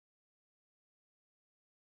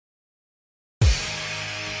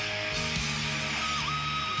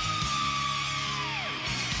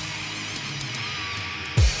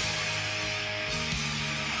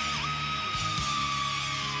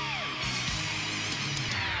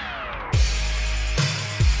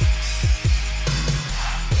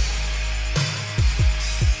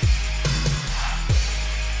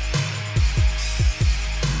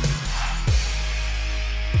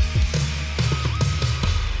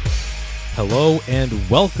Hello and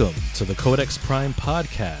welcome to the Codex Prime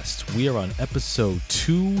podcast. We are on episode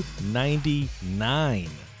 299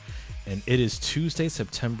 and it is Tuesday,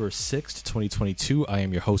 September 6th, 2022. I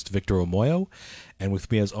am your host, Victor Omoyo, and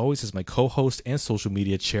with me as always is my co-host and social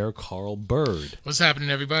media chair, Carl Bird. What's happening,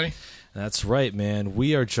 everybody? That's right, man.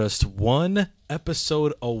 We are just one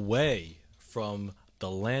episode away from the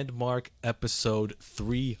landmark episode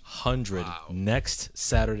 300 next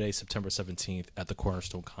Saturday, September 17th at the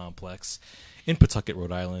Cornerstone Complex in Pawtucket,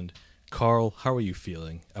 Rhode Island. Carl, how are you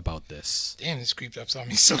feeling about this? Damn, this creeped up on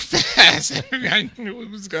me so fast. I knew it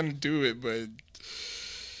was going to do it, but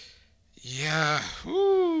yeah.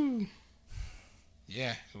 Woo.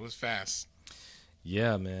 Yeah, it was fast.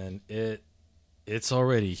 Yeah, man. It's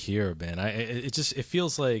already here, man.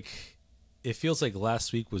 It feels like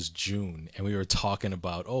last week was June and we were talking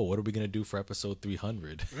about, what are we going to do for episode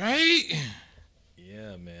 300? Right?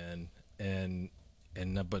 Yeah, man.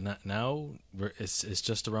 But not now. It's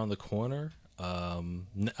just around the corner.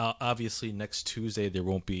 Obviously next Tuesday we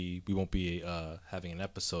won't be having an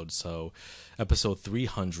episode, so episode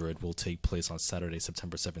 300 will take place on Saturday,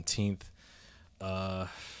 September 17th.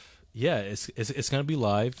 Yeah, it's gonna be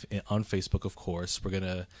live on Facebook, of course. We're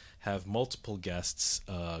gonna have multiple guests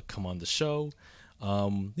come on the show.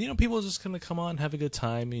 People are just gonna come on, have a good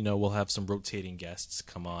time. We'll have some rotating guests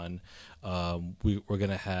come on. We're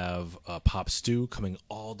gonna have Pop Stew coming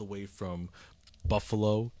all the way from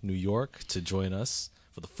Buffalo, New York, to join us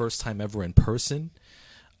for the first time ever in person.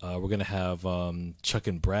 We're gonna have Chuck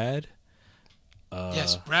and Brad.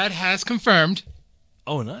 Yes, Brad has confirmed.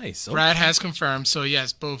 Oh, nice. Okay. Brad has confirmed. So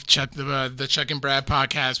yes, both the Chuck and Brad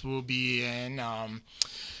podcast will be in.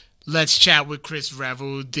 Let's Chat with Chris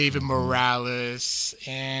Revel, David Morales,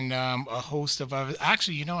 and a host of others.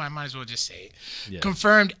 Actually, I might as well just say it. Yeah.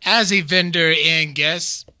 Confirmed as a vendor and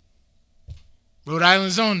guest, Rhode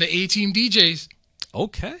Island's own, the A-Team DJs.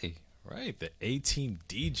 Okay, right, the A-Team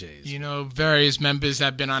DJs. Various members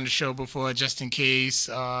have been on the show before, just in case.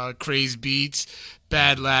 Craze Beats,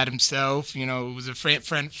 Bad Lad himself, was a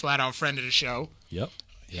friend, flat-out friend of the show. Yep.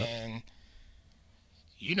 And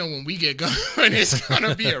when we get going, it's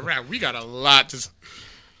gonna be a wrap. We got a lot to.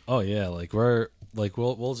 Oh yeah,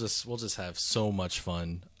 we'll just have so much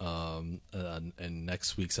fun in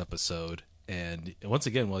next week's episode. And once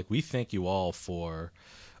again, we thank you all for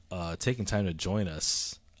taking time to join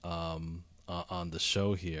us on the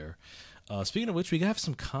show here. Speaking of which, we have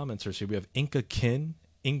some commenters here. We have Inca King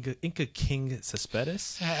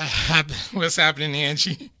Cespedes. What's happening,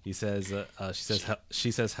 Angie? He says,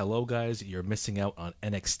 she says, hello guys, you're missing out on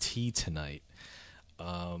NXT tonight.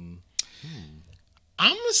 I'm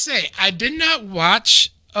gonna say I did not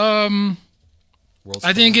watch. I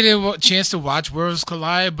didn't get a chance to watch Worlds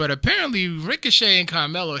Collide, but apparently Ricochet and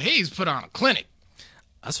Carmelo Hayes put on a clinic.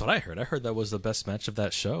 That's what I heard. I heard that was the best match of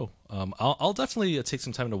that show. I'll definitely take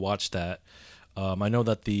some time to watch that. I know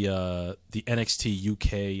that the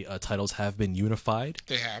NXT UK titles have been unified.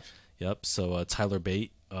 They have. Yep. So Tyler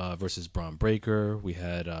Bate versus Braun Breaker. We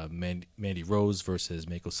had Mandy Rose versus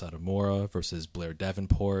Meiko Satomura versus Blair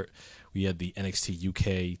Davenport. We had the NXT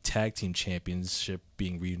UK Tag Team Championship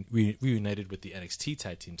being reunited with the NXT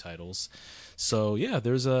Tag Team titles. So yeah,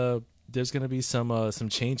 there's going to be some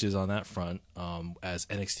changes on that front as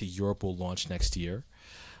NXT Europe will launch next year.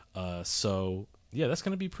 So yeah, that's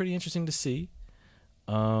going to be pretty interesting to see.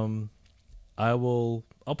 I'll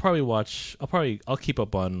keep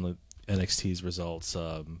up on NXT's results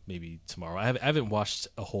maybe tomorrow. I haven't watched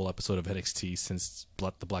a whole episode of NXT since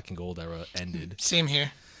the Black and Gold era ended. Same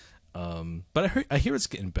here. But I hear it's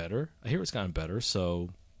getting better. I hear it's gotten better. So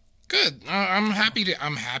good. I'm happy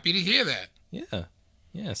to hear that. Yeah.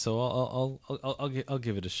 So I'll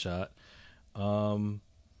give it a shot.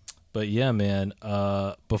 But yeah, man.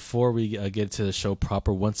 Before we get to the show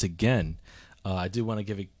proper, once again, I do want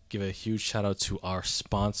to give a huge shout out to our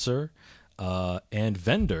sponsor and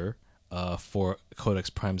vendor for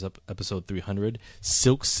Codex Prime's episode 300,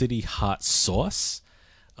 Silk City Hot Sauce.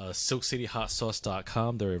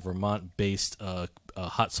 SilkCityHotSauce.com. They're a Vermont-based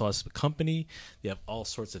hot sauce company. They have all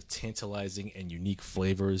sorts of tantalizing and unique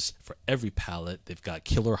flavors for every palate. They've got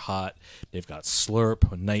Killer Hot. They've got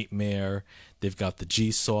Slurp, Nightmare. They've got the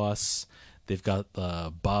G Sauce. They've got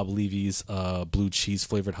Bob Levy's blue cheese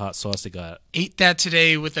flavored hot sauce. They got ate that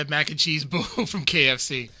today with a mac and cheese bowl from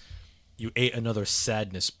KFC. You ate another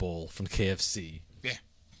sadness bowl from KFC.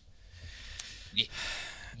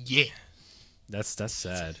 Yeah. That's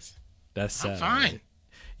sad. That's sad. I'm fine. Right?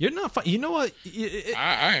 You're not fine. You know what?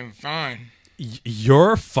 I am fine.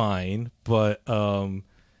 You're fine, but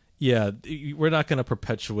yeah, we're not going to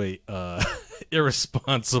perpetuate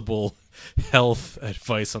irresponsible health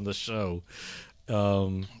advice on the show.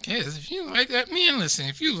 Yes, if you like that, man, listen,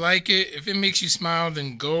 if you like it, if it makes you smile,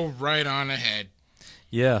 then go right on ahead.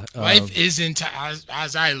 Yeah. Life isn't,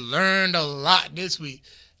 as I learned a lot this week,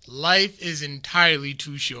 life is entirely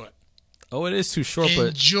too short. Oh, it is too short,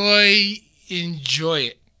 enjoy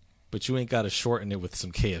it. But you ain't got to shorten it with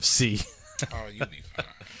some KFC. Oh, you'll be fine.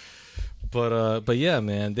 But yeah,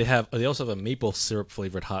 man, they also have a maple syrup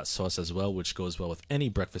flavored hot sauce as well, which goes well with any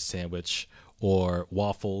breakfast sandwich or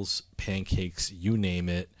waffles, pancakes, you name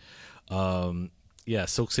it. Yeah,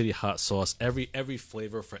 Silk City hot sauce, every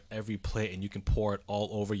flavor for every plate, and you can pour it all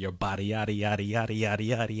over your body, yada yada yada yada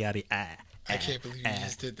yada yada. I can't believe you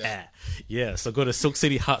just did that. Yeah, so go to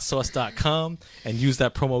silkcityhotsauce.com and use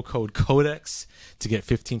that promo code CODEX to get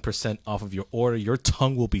 15% off of your order. Your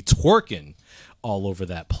tongue will be twerking all over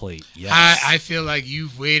that plate. Yes. I feel like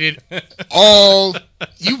you've waited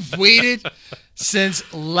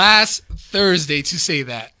since last Thursday to say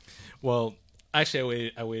that. Well,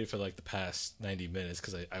 actually, I waited for like the past 90 minutes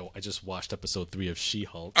because I just watched episode 3 of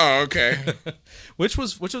She-Hulk. Oh, okay. which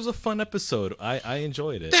was a fun episode. I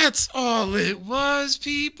enjoyed it. That's all it was,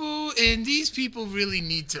 people. And these people really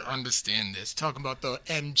need to understand this. Talking about the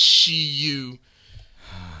MCU.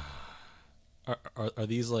 Are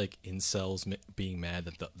these like incels being mad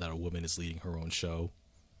that a woman is leading her own show?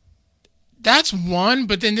 That's one,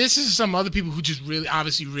 but then this is some other people who just really,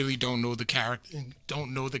 obviously, really don't know the character,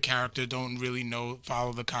 don't really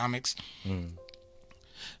follow the comics.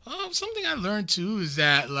 Something I learned too is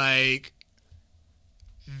that like,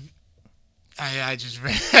 I just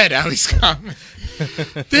read Ali's comment.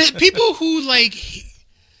 The people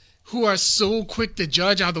who are so quick to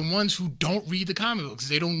judge are the ones who don't read the comic books.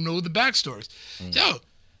 They don't know the backstories. Yo,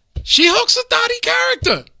 She-Hulk's a thotty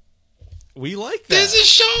character. We like that. There's a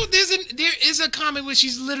show. There is a comic where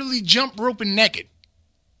she's literally jump roping naked.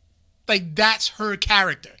 Like that's her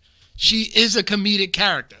character. She is a comedic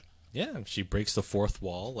character. Yeah, she breaks the fourth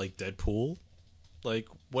wall like Deadpool. Like,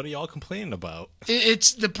 what are y'all complaining about?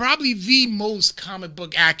 It's probably the most comic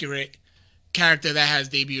book accurate character that has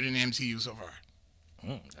debuted in the MCU so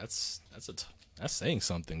far. That's saying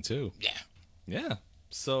something too. Yeah. Yeah.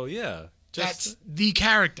 So yeah, that's the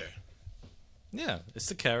character. Yeah, it's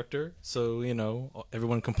the character. So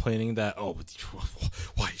everyone complaining that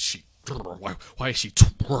why is she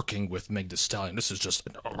twerking with Meg Thee Stallion? This is just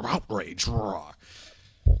an outrage.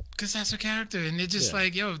 Because that's her character, and they're just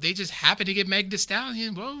like, yo, if they just happen to get Meg Thee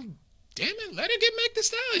Stallion, well, damn it, let her get Meg Thee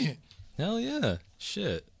Stallion. Hell yeah,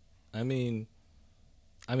 shit. I mean,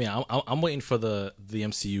 I'm waiting for the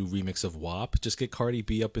MCU remix of WAP. Just get Cardi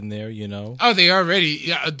B up in there, Oh,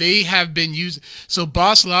 they have been used. So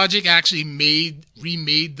Boss Logic actually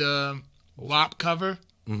remade the WAP cover,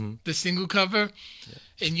 the single cover. Yeah.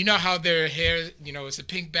 And you know how their hair, it's a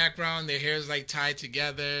pink background. Their hair is like tied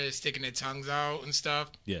together, sticking their tongues out and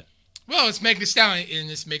stuff. Yeah. Well, it's Meg Thee Stallion,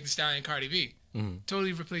 and it's Meg Thee Stallion and Cardi B.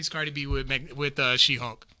 Totally replaced Cardi B with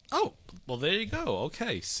She-Hulk. Oh, well, there you go.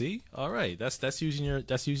 Okay, see, all right, that's using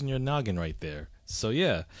your noggin right there. So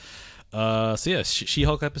yeah,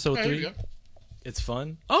 She-Hulk episode 3. It's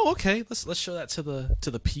fun. Oh, okay. Let's show that to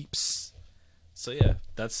the peeps. So yeah,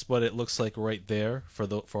 that's what it looks like right there for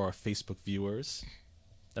our Facebook viewers.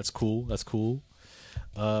 That's cool.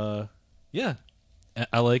 Yeah,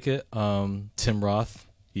 I like it. Tim Roth.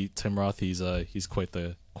 He's quite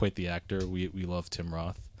the actor. We love Tim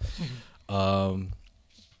Roth.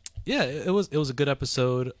 Yeah, it was a good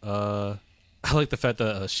episode. I like the fact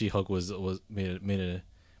that She-Hulk was made a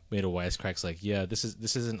wisecracks like, yeah, this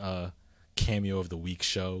isn't a cameo of the week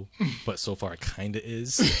show, but so far it kind of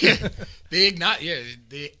is. They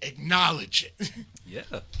acknowledge it.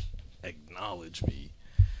 Yeah, acknowledge me.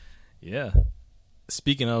 Yeah.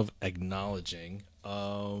 Speaking of acknowledging,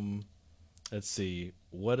 let's see.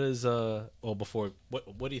 What do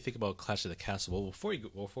you think about Clash of the Castle? Well, before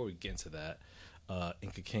we get into that.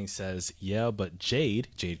 Inca King says, yeah, but Jade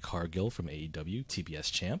Cargill from AEW,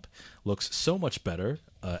 TBS champ, looks so much better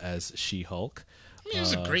as She-Hulk. I mean, it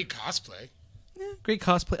was a great cosplay. Yeah, great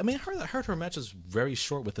cosplay. I mean, I heard her match was very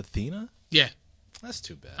short with Athena. Yeah. That's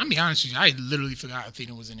too bad. I'll be honest with you, I literally forgot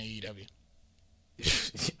Athena was in AEW.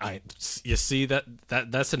 You see,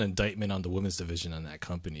 that's an indictment on the women's division on that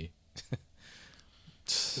company.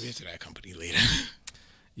 We'll get to that company later.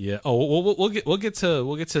 Yeah. Oh, we'll get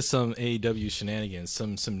to some AEW shenanigans,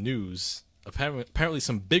 some news. Apparently,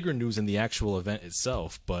 some bigger news in the actual event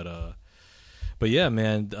itself. But yeah,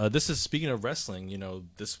 man. This is speaking of wrestling.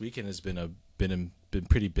 This weekend has been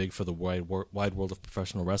pretty big for the wide world of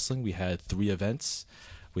professional wrestling. We had 3 events.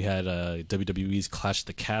 We had WWE's Clash at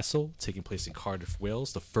the Castle taking place in Cardiff,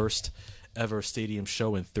 Wales, the first ever stadium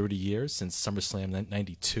show in 30 years since SummerSlam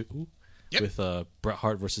 '92. Yep. With Bret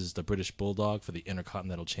Hart versus the British Bulldog for the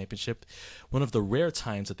Intercontinental Championship. One of the rare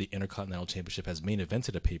times that the Intercontinental Championship has main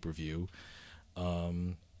evented a pay-per-view.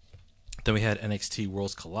 Then we had NXT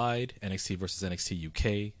Worlds Collide, NXT versus NXT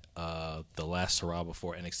UK, the last hurrah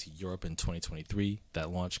before NXT Europe in 2023. That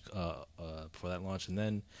launch before that launch, and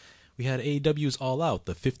then we had AEW's All Out,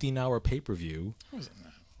 the 15-hour pay-per-view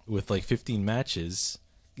with like 15 matches.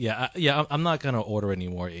 I'm not gonna order any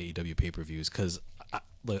more AEW pay-per-views because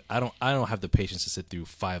I don't have the patience to sit through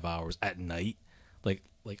 5 hours at night. Like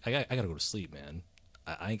I gotta go to sleep, man.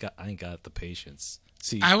 I ain't got the patience.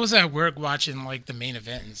 See, I was at work watching like the main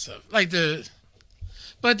event and stuff, but there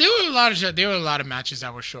were a lot of matches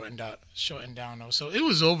that were shortened down though. So it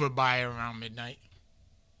was over by around midnight.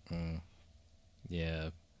 Yeah.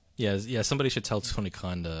 Somebody should tell Tony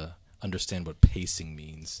Khan to understand what pacing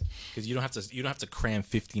means, because you don't have to cram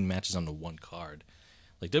 15 matches onto one card.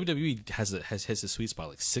 Like WWE has a sweet spot,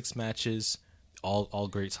 like 6 matches, all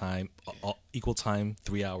great time, all equal time,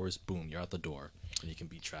 3 hours, boom, you're out the door, and you can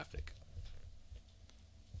beat traffic.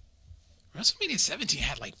 WrestleMania 17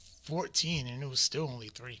 had like 14, and it was still only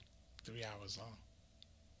 3 hours long.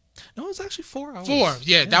 No, it was actually 4 hours. 4,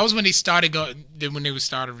 yeah. That was when they started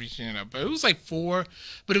started reaching it up. But it was like 4,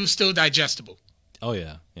 but it was still digestible. Oh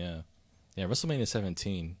yeah. WrestleMania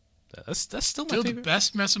 17, that's still my still favorite. The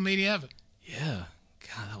best WrestleMania ever. Yeah,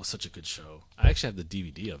 God, that was such a good show. I actually have the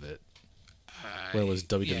DVD of it. Where it was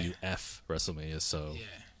WWF WrestleMania. So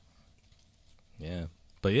yeah.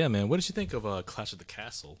 But yeah, man, what did you think of Clash of the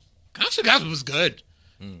Castle? Clash of the Castle was good.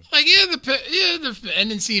 Like the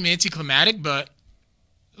ending seemed anticlimactic, but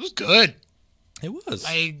it was good. It was.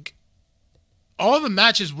 Like, all the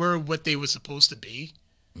matches were what they were supposed to be.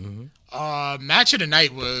 Match of the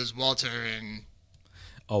night was Walter and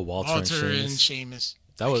Sheamus.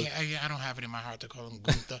 I don't have it in my heart to call him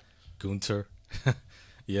Gunther. Gunther.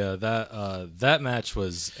 Yeah, that match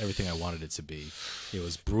was everything I wanted it to be. It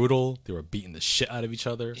was brutal. They were beating the shit out of each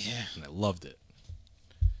other. Yeah. And I loved it.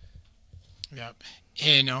 Yep.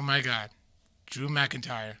 And oh my God, Drew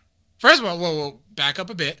McIntyre. First of all, whoa, back up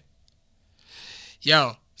a bit.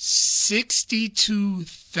 Yo,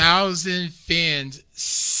 62,000 fans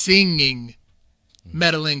singing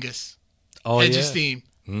Metalingus. Edge's theme.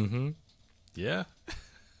 Mm-hmm. Yeah.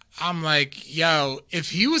 I'm like, yo, if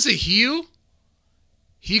he was a heel,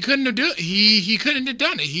 he couldn't have done it. He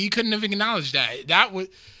couldn't have acknowledged that.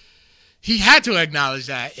 He had to acknowledge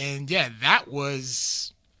that. And yeah, that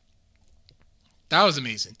was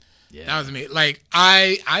amazing. Yeah. That was amazing. Like,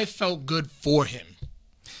 I felt good for him.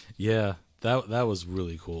 Yeah, that was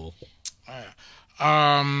really cool.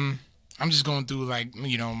 I'm just going through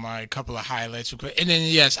my couple of highlights real quick. And then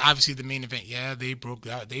yes, obviously the main event. Yeah, they broke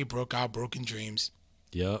out Broken Dreams.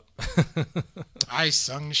 Yep. I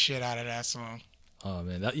sung the shit out of that song. Oh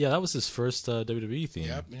man, that was his first WWE theme.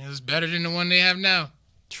 Yep, and it was better than the one they have now.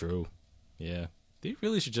 True. Yeah. They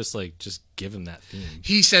really should just give him that theme.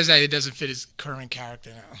 He says that it doesn't fit his current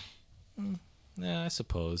character now. Yeah, I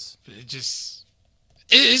suppose. It's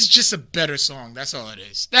just a better song. That's all it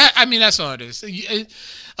is. That's all it is.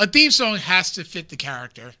 A theme song has to fit the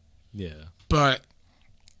character. Yeah. But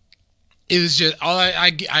it was just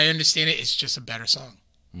I understand it. It's just a better song.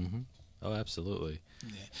 Mm-hmm. Oh, absolutely.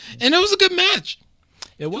 Yeah. And it was a good match.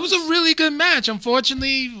 It was a really good match.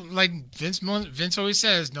 Unfortunately, like Vince always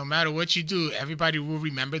says, no matter what you do, everybody will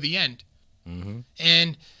remember the end. Mm-hmm.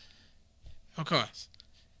 And of course,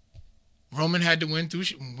 Roman had to win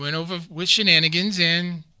over with shenanigans,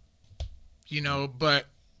 and but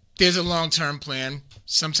there's a long-term plan.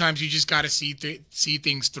 Sometimes you just got to see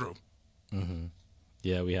things through. Mm-hmm.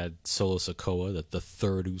 Yeah, we had Solo Sikoa, the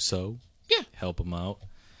third Uso. Yeah, help him out.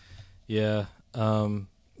 Yeah.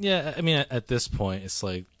 Yeah, I mean, at this point, it's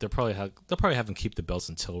like they'll probably have him keep the belts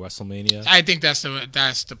until WrestleMania. I think that's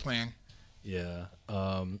the plan. Yeah,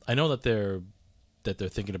 I know that they're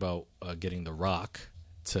thinking about getting The Rock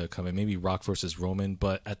to come in, maybe Rock versus Roman.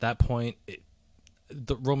 But at that point,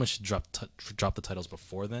 the Roman should drop the titles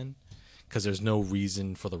before then, because there's no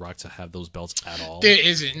reason for The Rock to have those belts at all. There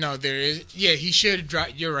isn't. No, there is. Yeah, he should drop.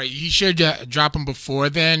 You're right. He should drop them before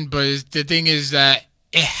then. But the thing is that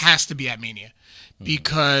it has to be at Mania.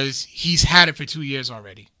 Because he's had it for 2 years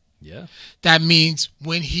already. Yeah. That means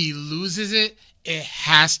when he loses it, it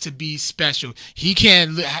has to be special. He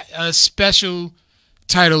can't. A special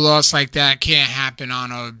title loss like that can't happen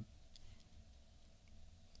on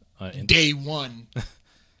day one.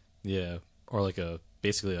 Yeah, or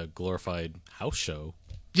basically a glorified house show.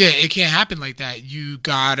 Yeah, it can't happen like that. You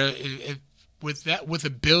gotta with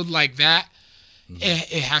a build like that,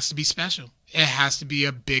 it has to be special. It has to be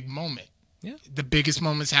a big moment. Yeah. The biggest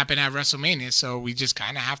moments happen at WrestleMania, so we just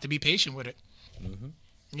kind of have to be patient with it. Mm-hmm.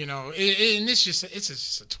 You know, and it's just a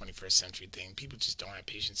 21st century thing. People just don't have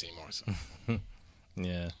patience anymore. So.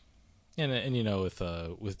 Yeah, and you know with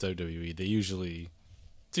WWE they usually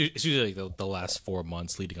it's usually like the last 4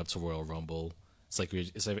 months leading up to Royal Rumble. It's like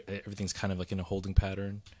everything's kind of like in a holding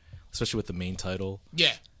pattern, especially with the main title.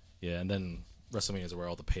 Yeah. Yeah, and then WrestleMania is where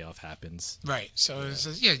all the payoff happens. Right. So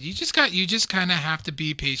you just kind of have to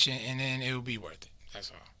be patient, and then it will be worth it. That's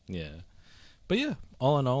all. Yeah, but yeah,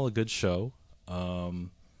 all in all, a good show. But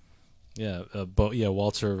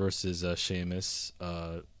Walter versus Sheamus.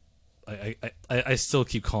 I still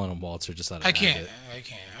keep calling him Walter just out of habit. I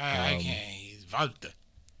can't. He's Walter.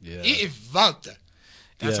 Yeah, He is Walter.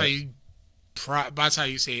 That's Yeah. That's how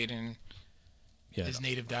you say it in yeah, his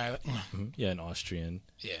native dialect. yeah, in Austrian.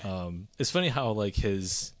 Yeah. It's funny how like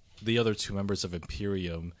the other two members of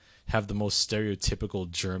Imperium have the most stereotypical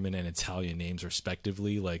German and Italian names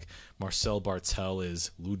respectively. Like Marcel Bartel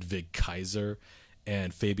is Ludwig Kaiser,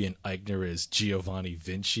 and Fabian Eichner is Giovanni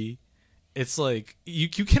Vinci. It's like you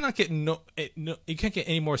cannot get you can't get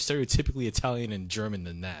any more stereotypically Italian and German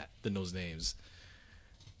than those names.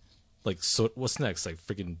 Like, so what's next? Like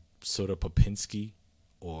freaking Soda Popinski,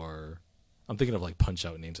 or I'm thinking of like Punch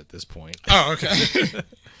Out names at this point. Oh, okay.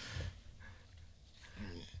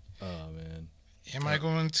 Oh man. Am I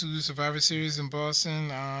going to Survivor Series in Boston?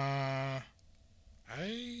 Not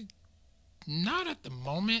at the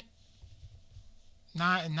moment.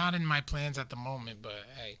 Not in my plans at the moment, but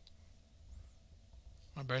hey.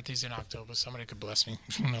 My birthday's in October. Somebody could bless me.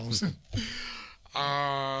 Who knows?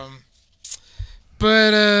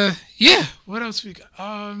 Yeah. What else we got?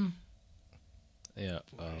 Yeah.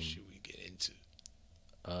 What should we get into?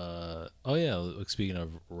 Like, speaking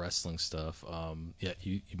of wrestling stuff,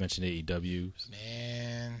 you mentioned AEW.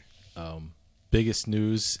 Man. Biggest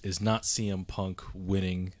news is not CM Punk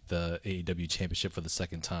winning the AEW championship for the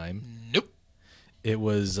second time. Nope. It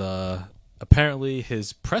was apparently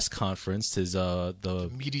his press conference, the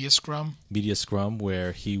Media scrum.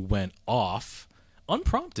 where he went off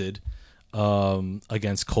unprompted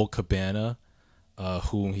against Colt Cabana,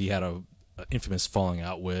 whom he had a infamous falling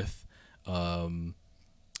out with. And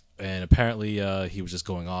apparently he was just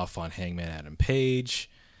going off on Hangman Adam Page,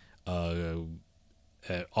 all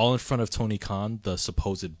in front of Tony Khan, the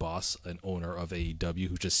supposed boss and owner of AEW,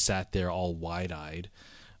 who just sat there all wide-eyed.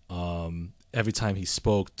 Every time he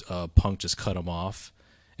spoke, Punk just cut him off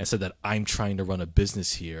and said that I'm trying to run a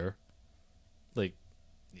business here. Like,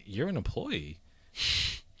 you're an employee.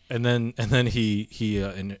 And then he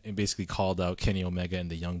basically called out Kenny Omega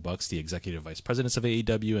and the Young Bucks, the executive vice presidents of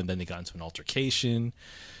AEW, and then they got into an altercation.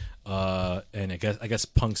 And I guess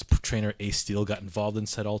Punk's trainer Ace Steel got involved in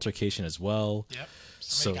said altercation as well. Yep.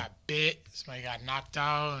 Somebody got bit. Somebody got knocked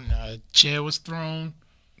out, and a chair was thrown.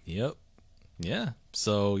 Yep. Yeah.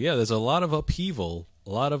 So yeah, there's a lot of upheaval, a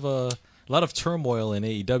lot of turmoil in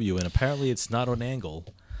AEW, and apparently it's not on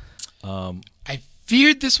Angle. I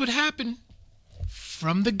feared this would happen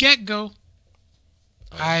from the get-go.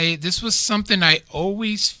 This was something I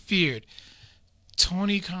always feared.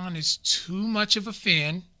 Tony Khan is too much of a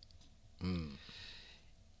fan,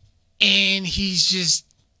 and he's just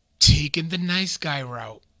taken the nice guy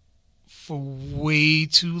route for way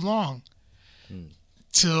too long.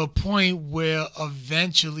 To a point where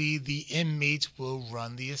eventually the inmates will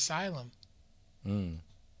run the asylum.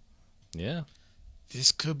 Yeah.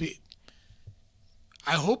 This could be...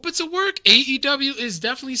 I hope it's a work. AEW is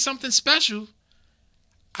definitely something special.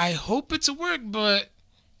 I hope it's a work, but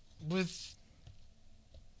if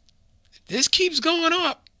this keeps going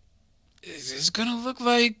up, it's going to look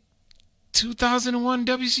like 2001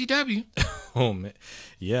 WCW. Oh, man.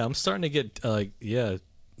 Yeah, I'm starting to get,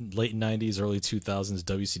 late 90s, early 2000s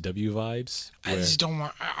WCW vibes. I just don't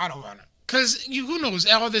want... I don't want it. Because who knows?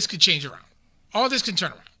 All this could change around. All this can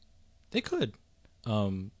turn around. They could.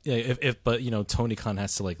 But Tony Khan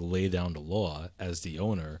has to like lay down the law as the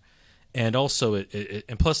owner, and also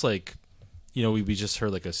and plus we just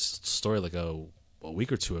heard like a story like a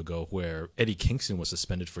week or two ago where Eddie Kingston was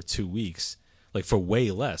suspended for 2 weeks, like for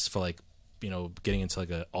way less, for getting into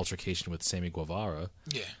like an altercation with Sammy Guevara.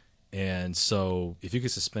 Yeah. And so if you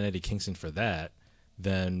could suspend Eddie Kingston for that,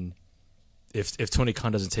 then if Tony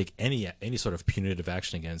Khan doesn't take any sort of punitive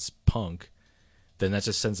action against Punk, then that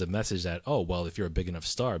just sends a message that, oh, well, if you're a big enough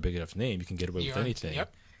star, a big enough name, you can get away with anything.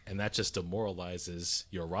 Yep. And that just demoralizes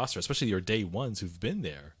your roster, especially your day ones who've been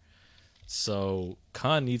there. So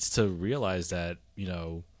Khan needs to realize that,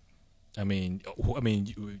 you can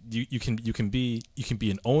be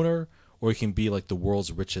an owner, or you can be like the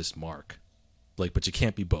world's richest mark, but you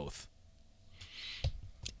can't be both.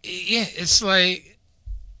 yeah,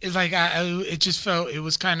 it just felt it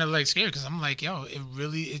was kind of like scary because I'm like, yo,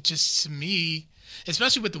 it just to me,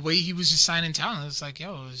 especially with the way he was just signing talent, it's like,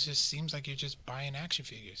 yo, it just seems like you're just buying action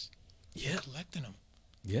figures, Yeah. collecting them.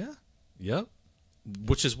 Yeah. Yep.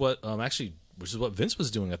 Which is what which is what Vince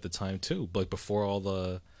was doing at the time too. Like before all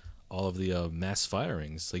of the mass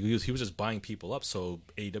firings, like he was just buying people up so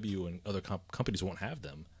AEW and other companies won't have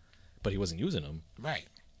them, but he wasn't using them. Right.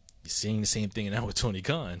 You're seeing the same thing now with Tony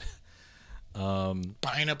Khan.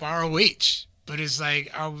 Buying up ROH, but it's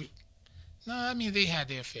like, no, I mean they had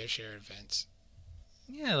their fair share of events.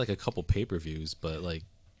 Yeah, like a couple pay-per-views, but like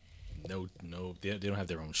no, they don't have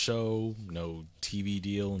their own show, no TV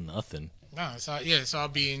deal, nothing. No, it's all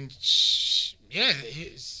being, he's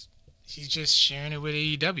just sharing it with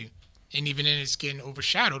AEW, and even then it's getting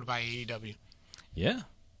overshadowed by AEW. Yeah,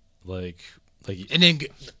 like, And then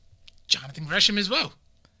Jonathan Gresham as well.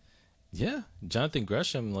 Yeah, Jonathan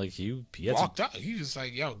Gresham, like he had Walked out. He was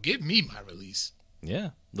like, yo, give me my release.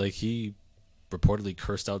 yeah, like he reportedly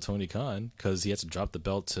cursed out Tony Khan because he had to drop the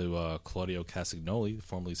belt to Claudio Castagnoli,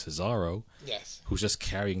 formerly Cesaro, Yes. who's just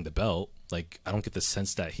carrying the belt. Like, I don't get the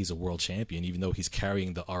sense that he's a world champion, even though he's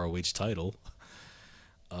carrying the ROH title.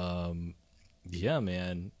 Yeah,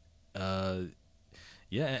 man.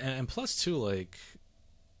 Yeah, and plus too, like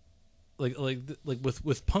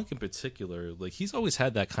with Punk in particular, like he's always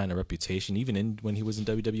had that kind of reputation, even when he was in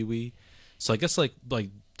WWE. So I guess like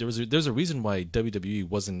there's a reason why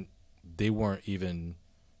WWE they weren't even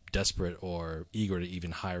desperate or eager to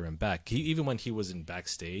even hire him back. Even when he was in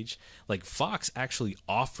backstage, like Fox actually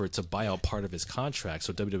offered to buy out part of his contract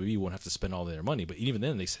so WWE won't have to spend all their money. But even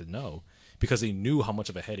then, they said no because they knew how much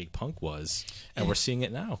of a headache Punk was, and we're seeing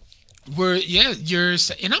it now.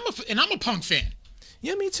 I'm a Punk fan.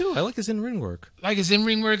 Yeah, me too. I like his in-ring work. Like his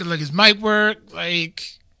in-ring work, like his mic work,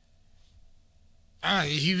 like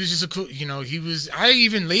he was just a cool, he was, I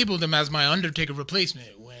even labeled him as my Undertaker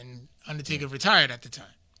replacement when Undertaker retired at the time.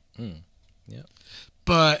 Yeah.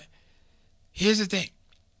 But here's the thing.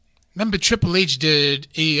 Remember Triple H did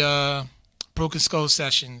a Broken Skull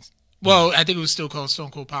Sessions. Well, I think it was still called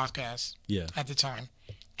Stone Cold Podcast. Yeah. At the time.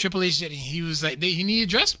 Triple H did it. He was like, he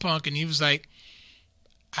addressed Punk, and he was like,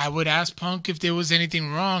 I would ask Punk if there was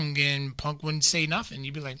anything wrong, and Punk wouldn't say nothing.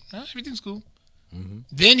 He'd be like, everything's cool. Mm-hmm.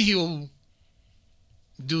 Then he'll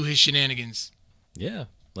do his shenanigans. Yeah.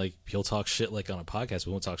 Like, he'll talk shit like on a podcast,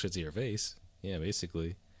 but won't talk shit to your face. Yeah,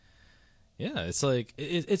 basically. Yeah, it's like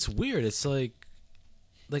it's weird. It's like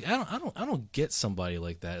I don't get somebody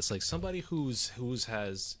like that. It's like somebody who's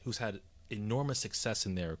had enormous success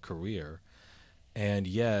in their career, and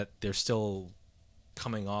yet they're still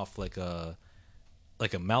coming off like a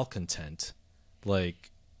malcontent. Like,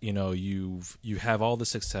 you have all the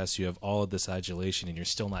success, you have all of this adulation, and you're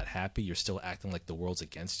still not happy. You're still acting like the world's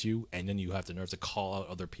against you, and then you have the nerve to call out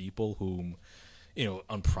other people whom,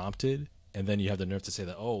 unprompted. And then you have the nerve to say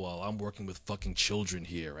that, oh, well, I'm working with fucking children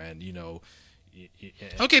here, and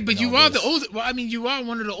okay, but you are the oldest. Well, I mean, you are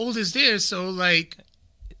one of the oldest there, so like,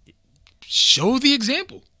 show the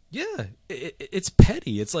example. Yeah, it's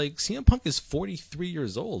petty. It's like CM Punk is 43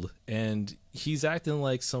 years old, and he's acting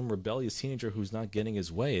like some rebellious teenager who's not getting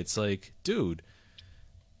his way. It's like, dude,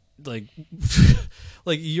 like,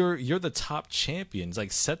 like you're the top champion. It's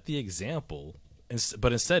like, set the example.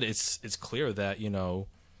 But instead, it's clear that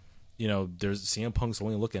there's CM Punk's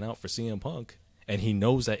only looking out for CM Punk, and he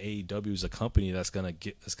knows that AEW is a company that's gonna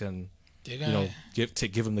give him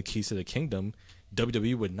the keys to the kingdom.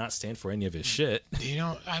 WWE would not stand for any of his shit.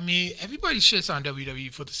 I mean, everybody shits on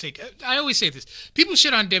WWE for the sake. I always say this: people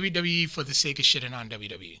shit on WWE for the sake of shitting on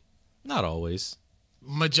WWE. Not always.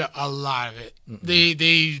 A lot of it. Mm-mm.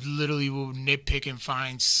 They literally will nitpick and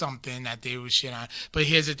find something that they would shit on. But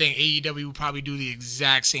here's the thing: AEW will probably do the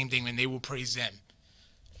exact same thing, and they will praise them.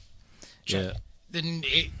 Yeah. Then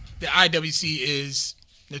the IWC is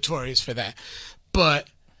notorious for that. But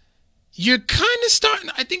you're kind of starting,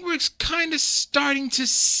 I think we're kind of starting to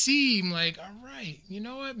seem like, all right, you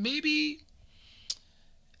know what? Maybe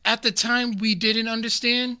at the time we didn't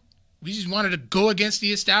understand. We just wanted to go against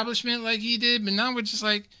the establishment like he did. But now we're just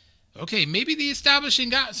like, okay, maybe the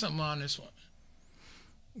establishment got something on this one.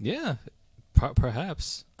 Yeah,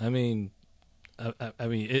 perhaps. I mean,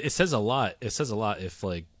 it says a lot. It says a lot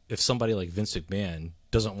if somebody like Vince McMahon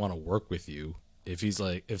doesn't want to work with you, if he's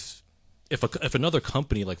like, if another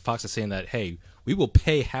company like Fox is saying that, hey, we will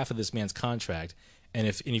pay half of this man's contract, and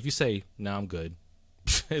if you say, no, I'm good,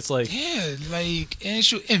 it's like, yeah, like, and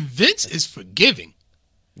Vince is forgiving.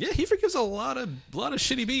 Yeah, he forgives a lot of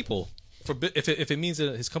shitty people if it means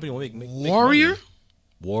that his company will make Warrior, money.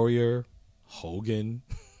 Warrior, Hogan.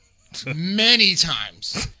 many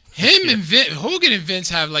times. And Hogan and Vince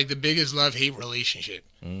have like the biggest love-hate relationship.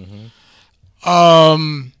 Mm-hmm.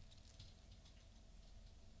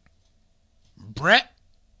 Brett.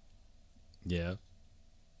 Yeah.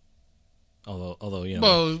 Although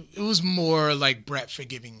Well, it was more like Brett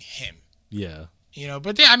forgiving him. Yeah.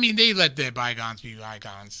 But they let their bygones be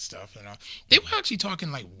bygones and stuff. They were actually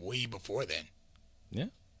talking like way before then. Yeah.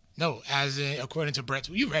 No, according to Brett's,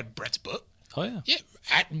 you read Brett's book. Oh yeah. Yeah,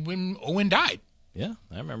 when Owen died. Yeah,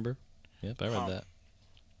 I remember. Yep, I read that.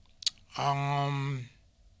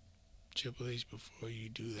 Triple H, before you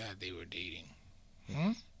do that, they were dating.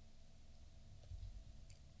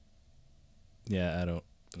 Yeah, I don't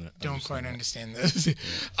quite that. understand this.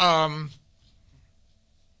 I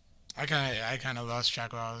kind of lost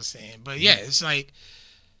track of what I was saying, but yeah, it's like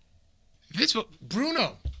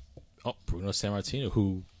Bruno. Oh, Bruno Sammartino,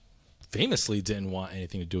 who famously didn't want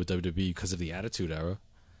anything to do with WWE because of the Attitude Era.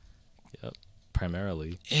 Yep,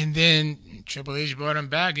 primarily. And then Triple H brought him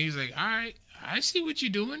back, and he's like, "All right, I see what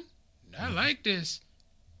you're doing. I like this.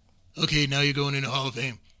 Okay, now you're going in the Hall of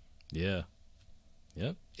Fame." Yeah.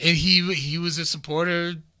 Yep. And he was a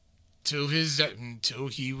supporter until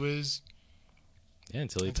he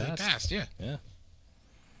passed. Yeah. Yeah.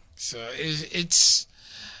 So it's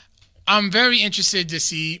I'm very interested to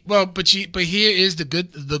see. Well, but here is the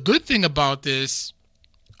good thing about this.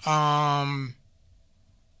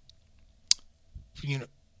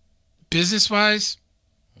 Business wise,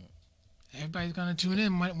 everybody's gonna tune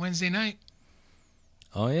in Wednesday night.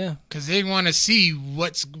 Oh yeah, because they want to see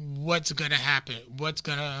what's gonna happen, what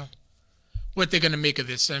they're gonna make of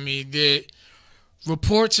this. I mean, the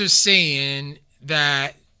reports are saying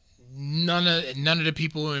that none of the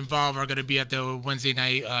people involved are gonna be at the Wednesday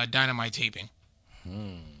night Dynamite taping.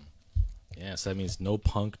 Yeah, so that means no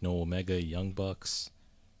Punk, no Omega, Young Bucks.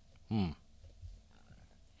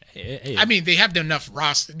 Hey. I mean, they have enough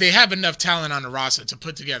roster. They have enough talent on the roster to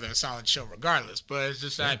put together a solid show, regardless. But it's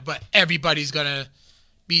just that. But everybody's gonna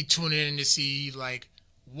be tuning in to see like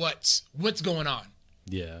what's going on.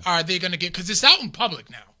 Yeah. Are they gonna get? Because it's out in public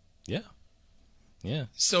now. Yeah. Yeah.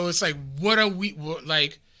 So it's like, what are we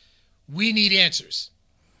like? We need answers.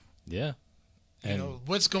 Yeah. And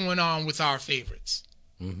what's going on with our favorites.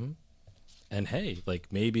 Mm-hmm. And hey, like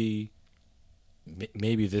maybe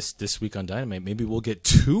this week on Dynamite, maybe we'll get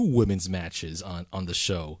 2 women's matches on the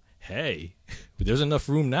show. Hey, there's enough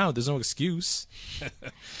room now. There's no excuse.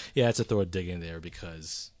 Yeah, it's a throw a dig in there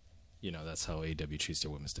because, that's how AEW treats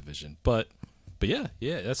their women's division. But yeah,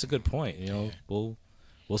 that's a good point. We'll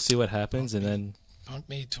see what happens, and then Punk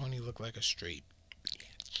made Tony look like a straight.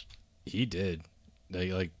 He did.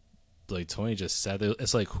 Like Tony just said,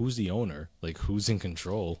 it's like, who's the owner? Like, who's in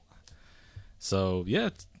control? So yeah,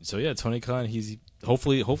 Tony Khan. He's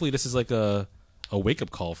hopefully this is like a wake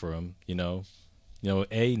up call for him.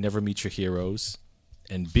 A, never meet your heroes,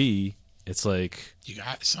 and B, it's like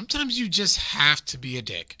sometimes you just have to be a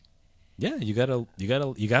dick. Yeah, you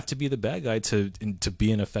have to be the bad guy to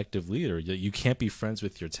be an effective leader. You can't be friends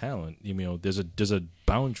with your talent. There's a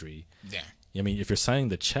boundary. Yeah. I mean, if you're signing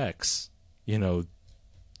the checks,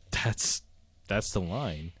 that's the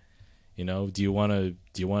line. Do you want to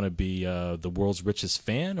be the world's richest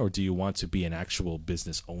fan, or do you want to be an actual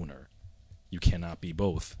business owner? You cannot be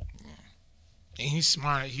both. And he's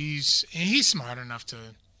smart. He's smart enough to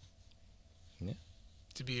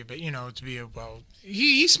be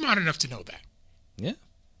he's smart enough to know that. Yeah.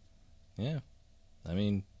 Yeah. I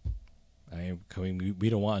mean, we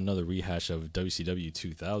don't want another rehash of WCW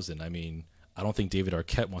 2000. I mean, I don't think David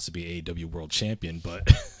Arquette wants to be AEW World Champion, but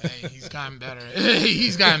hey, he's gotten better.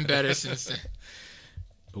 He's gotten better since then.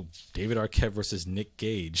 Oh, David Arquette versus Nick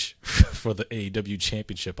Gage for the AEW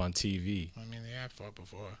Championship on TV. I mean, they have fought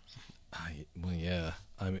before. Yeah.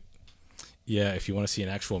 I mean, yeah. If you want to see an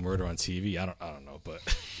actual murder on TV, I don't know,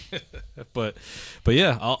 but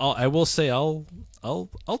yeah, I will say I'll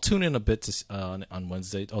tune in a bit on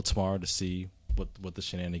Wednesday or tomorrow to see what the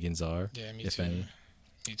shenanigans are. Yeah, me if too. any.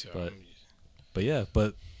 Me too. But yeah,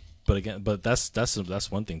 but again,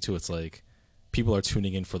 that's one thing too. It's like people are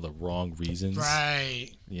tuning in for the wrong reasons.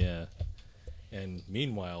 Right. Yeah. And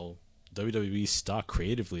meanwhile, WWE stock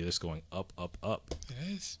creatively is going up, up, up.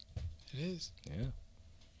 It is. Yeah.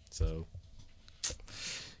 So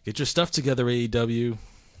get your stuff together, AEW.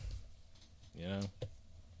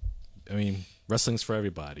 I mean, wrestling's for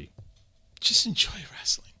everybody. Just enjoy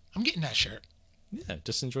wrestling. I'm getting that shirt. Yeah,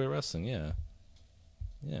 just enjoy wrestling. Yeah.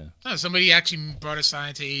 Yeah. No, somebody actually brought a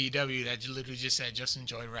sign to AEW that literally just said, "Just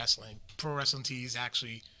enjoy wrestling." Pro Wrestling Tees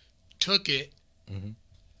actually took it,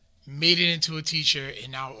 made it into a T-shirt,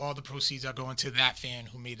 and now all the proceeds are going to that fan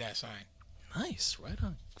who made that sign. Nice, right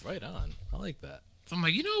on. Right on. I like that. So I'm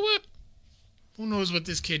like, you know what? Who knows what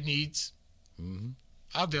this kid needs? Mm-hmm.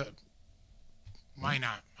 I'll do it. Why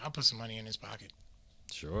not? I'll put some money in his pocket.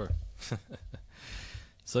 Sure.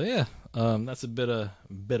 So yeah, that's a bit of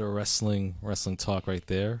wrestling talk right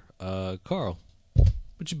there. Carl,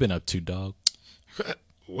 what you been up to, dog?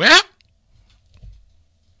 Well,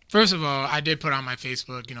 first of all, I did put on my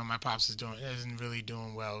Facebook. You know, my pops isn't really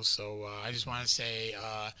doing well, so I just want to say,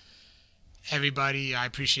 everybody, I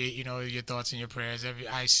appreciate your thoughts and your prayers.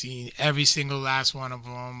 I seen every single last one of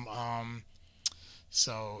them.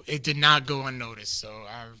 So it did not go unnoticed. So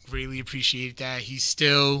I really appreciate that. He's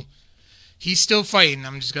still fighting.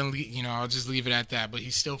 I'm just gonna I'll just leave it at that. But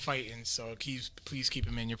he's still fighting. So please keep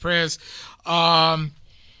him in your prayers. I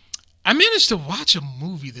managed to watch a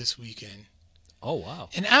movie this weekend. Oh wow!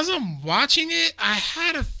 And as I'm watching it, I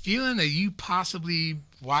had a feeling that you possibly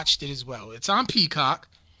watched it as well. It's on Peacock.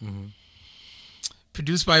 Mm-hmm.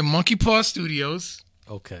 Produced by Monkey Paw Studios.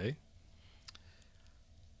 Okay.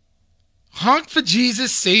 Honk for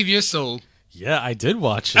Jesus, Save Your Soul. Yeah, I did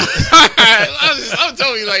watch it. I'm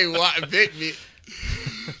totally like, what? Big me.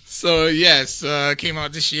 So, yes, came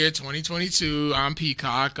out this year, 2022, on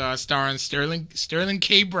Peacock, starring Sterling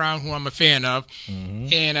K. Brown, who I'm a fan of,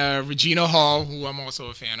 and Regina Hall, who I'm also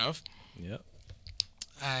a fan of. Yep.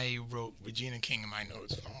 I wrote Regina King in my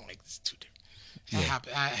notes. I'm like, this is too different. Yeah.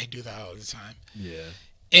 I do that all the time. Yeah.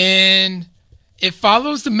 And it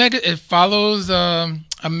follows a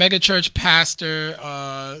mega church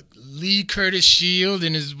pastor, Lee Curtis Shield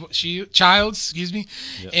and his Childs, yep.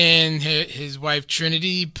 And his wife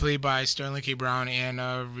Trinity, played by Sterling K. Brown and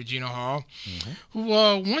Regina Hall, who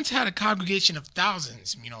once had a congregation of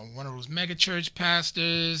thousands. One of those mega church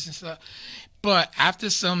pastors and stuff. But after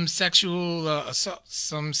some sexual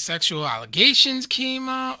allegations came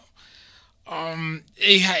out,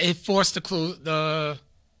 it forced the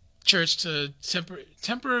church to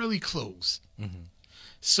temporarily close. Mm-hmm.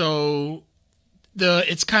 So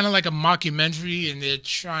it's kind of like a mockumentary, and they're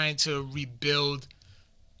trying to rebuild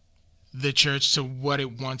the church to what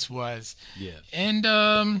it once was. Yeah. And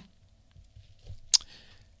I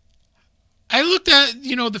looked at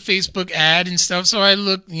the Facebook ad and stuff. So I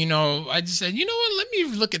looked, I just said, you know what? Let me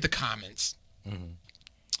look at the comments. Mm-hmm.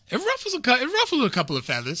 It ruffled a couple of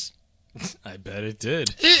feathers. I bet it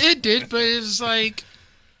did. It did, but it's like,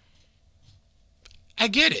 I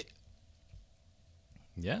get it.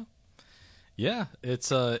 Yeah, yeah.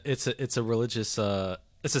 It's a religious.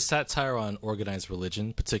 It's a satire on organized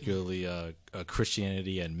religion, particularly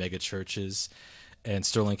Christianity and mega churches. And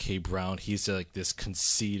Sterling K. Brown, he's like this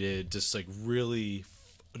conceited, just like really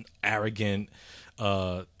arrogant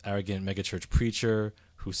megachurch preacher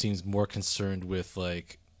who seems more concerned with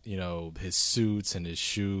like his suits and his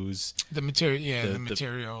shoes, the material,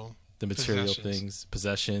 the material things,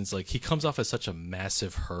 possessions. Like he comes off as such a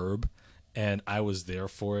massive herb, and I was there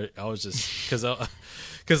for it. I was just because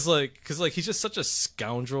he's just such a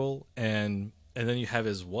scoundrel, and then you have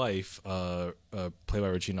his wife, played by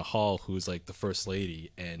Regina Hall, who's like the first lady,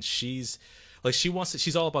 and she's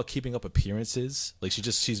all about keeping up appearances. Like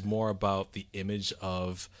she's more about the image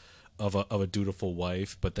of a dutiful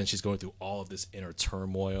wife, but then she's going through all of this inner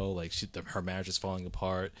turmoil. Like her marriage is falling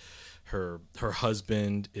apart. Her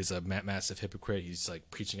husband is a massive hypocrite. He's like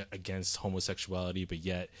preaching against homosexuality, but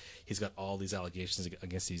yet he's got all these allegations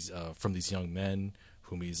against these from these young men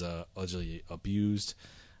whom he's allegedly abused.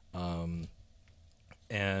 And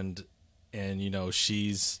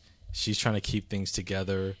she's trying to keep things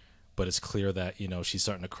together, but it's clear that she's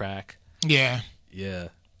starting to crack. Yeah.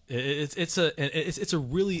 It's a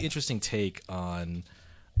really interesting take on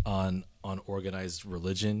organized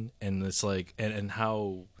religion, and it's like and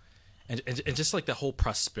how and just like the whole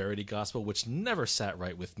prosperity gospel, which never sat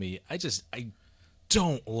right with me. I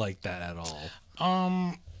don't like that at all.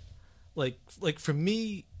 Like for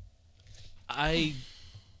me, I'm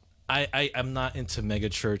not into mega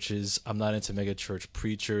churches. I'm not into mega church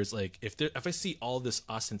preachers. Like if I see all this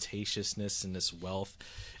ostentatiousness and this wealth,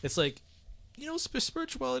 it's like,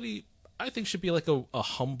 spirituality I think should be like a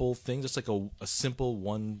humble thing, just like a simple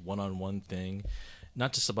one-on-one thing,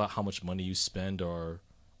 not just about how much money you spend or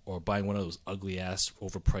buying one of those ugly ass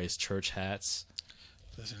overpriced church hats.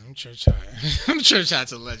 Listen, them church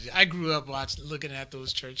hats are legend. I grew up looking at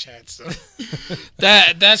those church hats. So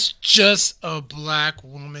that's just a black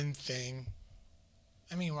woman thing.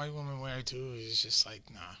 I mean, white women wear it too. It's just like,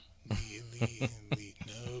 nah.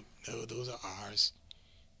 No, those are ours.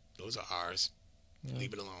 Those are ours. Yeah.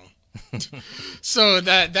 Leave it alone. So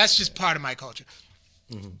that's just part of my culture.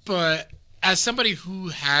 Mm-hmm. But as somebody who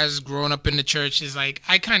has grown up in the church, is like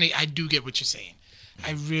I do get what you're saying.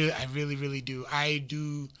 I really do. I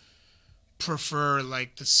do prefer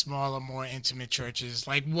like the smaller, more intimate churches,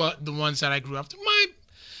 like what the ones that I grew up to.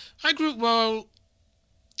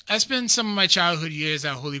 I spent some of my childhood years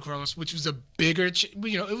at Holy Cross, which was a bigger, it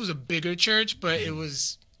was a bigger church, but it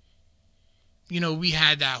was, we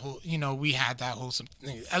had that wholesome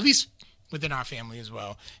thing, at least within our family as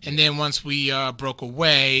well. And then once we broke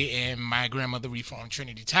away and my grandmother reformed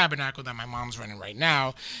Trinity Tabernacle that my mom's running right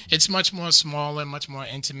now, it's much more smaller, much more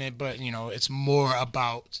intimate, but, it's more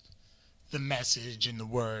about the message and the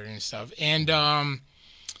word and stuff. And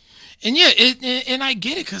yeah, and I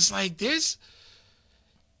get it, because, like,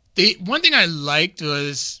 one thing I liked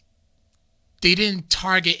was they didn't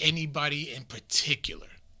target anybody in particular.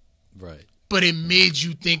 Right. But it made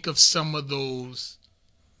you think of some of those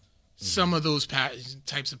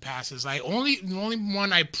types of passes. Like, the only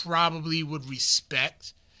one I probably would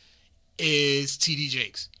respect is T.D.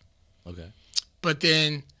 Jakes. Okay. But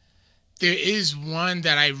then there is one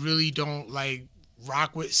that I really don't like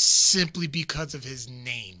rock with simply because of his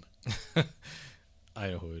name. I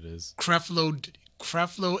know who it is.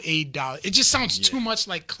 Creflo A. Dollar. It just sounds too much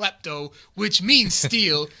like klepto, which means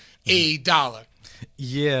steal a dollar.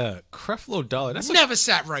 Yeah, Creflo Dollar. That's never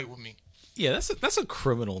sat right with me. Yeah, that's a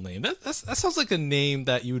criminal name. That sounds like a name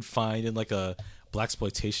that you would find in like a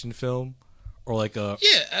blaxploitation film, or like a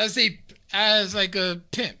as like a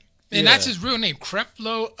pimp, and that's his real name,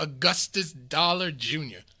 Creflo Augustus Dollar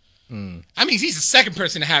Jr. I mean, he's the second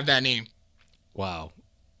person to have that name. Wow,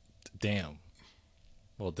 damn.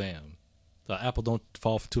 Well, damn. The apple don't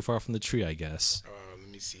fall too far from the tree, I guess. Let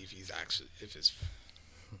me see if it's.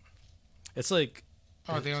 It's like.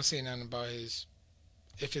 Oh, they don't say nothing about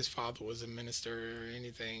if his father was a minister or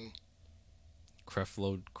anything.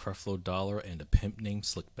 Creflo Dollar and a pimp named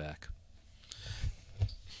Slickback.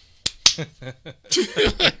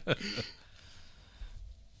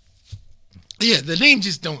 Yeah, the name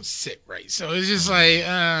just don't sit right. So it's just like,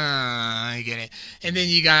 I get it. And then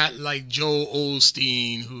you got like Joel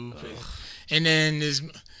Osteen, and then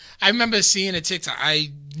I remember seeing a TikTok.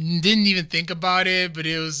 I didn't even think about it, but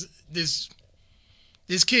it was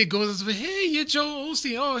this kid goes up, hey, you're Joel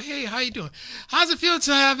Osteen. Oh, hey, how you doing? How's it feel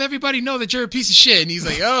to have everybody know that you're a piece of shit? And he's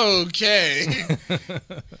like, oh, okay.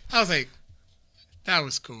 I was like, that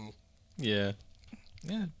was cool. Yeah.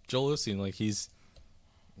 Yeah, Joel Osteen, like he's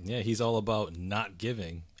all about not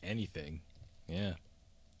giving anything. Yeah.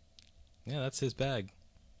 Yeah, that's his bag.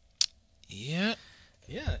 Yeah.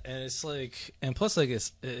 Yeah, and it's like, and plus, like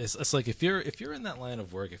it's like if you're in that line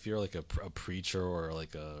of work, if you're like a preacher or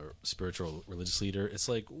like a spiritual religious leader, it's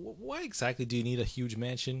like, why exactly do you need a huge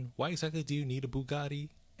mansion? Why exactly do you need a Bugatti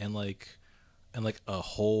and like a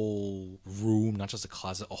whole room, not just a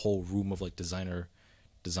closet, a whole room of like designer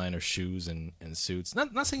shoes and suits?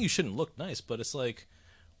 Not saying you shouldn't look nice, but it's like,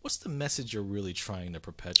 what's the message you're really trying to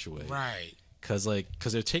perpetuate? Right. Because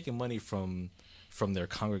they're taking money from their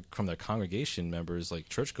congregation members, like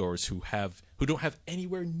churchgoers who don't have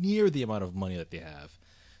anywhere near the amount of money that they have.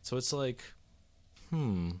 So it's like,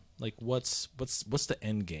 like what's the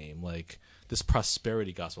end game? Like this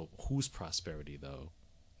prosperity gospel. Whose prosperity though?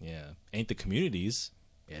 Yeah, ain't the community's.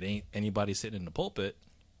 It ain't anybody sitting in the pulpit.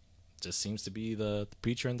 It just seems to be the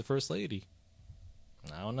preacher and the first lady.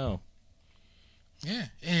 I don't know. Yeah,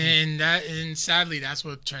 and sadly, that's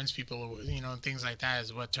what turns people away. Things like that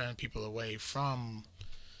is what turn people away from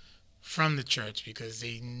the church, because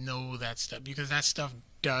they know that stuff, because that stuff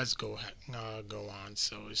does go on.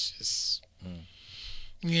 So it's just,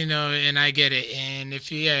 and I get it. And it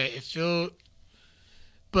felt,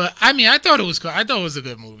 but I mean, I thought it was cool. I thought it was a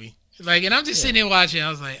good movie. Like, and I'm just sitting there watching. I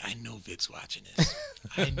was like, I know Vic's watching this.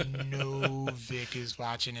 I know Vic is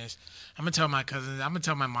watching this. I'm gonna tell my cousins. I'm gonna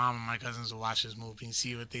tell my mom and my cousins to watch this movie and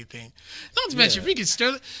see what they think. Not to mention freaking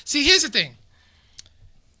Sterling. See, here's the thing.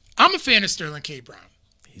 I'm a fan of Sterling K. Brown.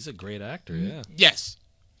 He's a great actor. Yeah. Yes,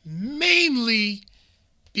 mainly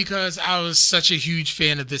because I was such a huge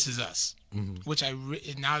fan of This Is Us, which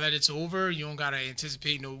now that it's over, you don't gotta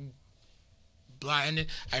anticipate no blah ending.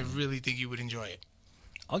 I really think you would enjoy it.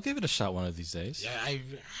 I'll give it a shot one of these days. Yeah, I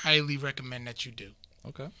highly recommend that you do.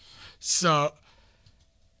 Okay. So,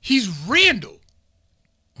 he's Randall.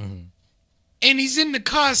 And he's in the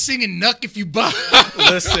car singing "Nuck If You Buck."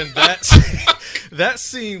 Listen, that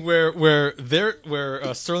scene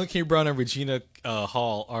where Sterling K. Brown and Regina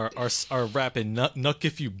Hall are rapping "Nuck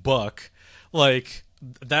If You Buck," like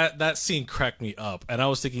that scene cracked me up, and I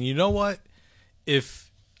was thinking, you know what? If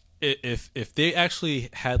they actually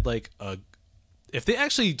had like if they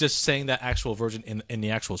actually just sang that actual version in the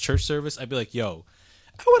actual church service, I'd be like, yo,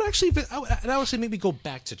 that would actually make me go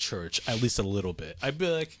back to church at least a little bit. I'd be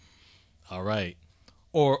like, all right,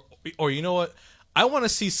 or you know what? I want to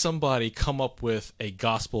see somebody come up with a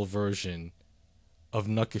gospel version of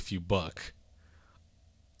Nuck If You Buck.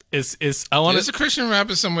 I want There's a Christian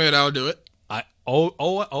rapper somewhere that'll do it. I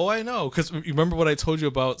know, because you remember what I told you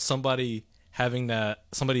about somebody making a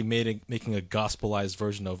gospelized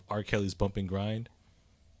version of R. Kelly's Bump and Grind,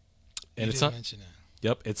 and You it's did on. mention that.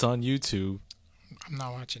 Yep, it's on YouTube. I'm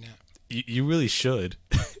not watching that. You really should.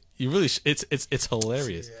 You really it's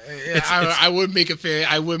hilarious. Yeah, I would make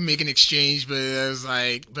I would make an exchange, but I was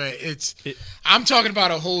like, I'm talking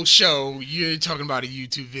about a whole show. You're talking about a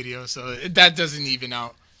YouTube video, so that doesn't even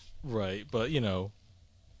out. Right, but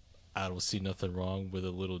I don't see nothing wrong with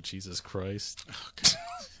a little Jesus Christ. Oh,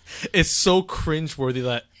 It's so cringeworthy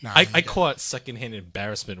that Nah, I caught secondhand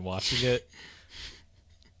embarrassment watching it.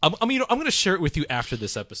 I'm going to share it with you after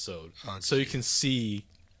this episode, so you can see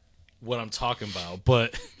what I'm talking about.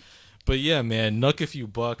 But yeah, man, Nuck If You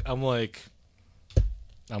Buck. I'm like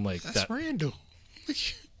That's that. Randall.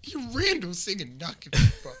 You Randall singing "Knock If You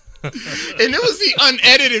Buck," and it was the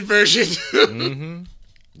unedited version. Mm-hmm.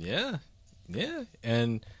 Yeah,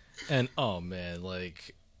 and oh man,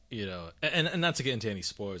 and not to get into any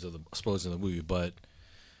spoilers of the movie, but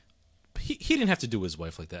he didn't have to do his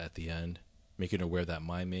wife like that at the end, making her wear that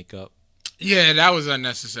mime makeup. Yeah, that was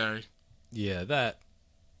unnecessary. Yeah, that's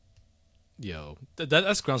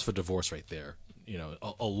grounds for divorce right there.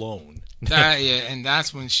 Alone. And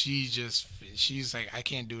that's when she's like, I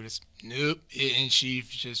can't do this. Nope, and she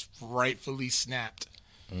just rightfully snapped.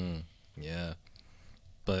 Yeah,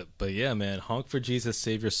 but yeah, man, Honk for Jesus,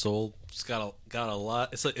 Save Your Soul. It's got a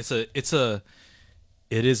lot. It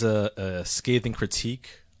is a scathing critique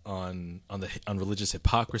on religious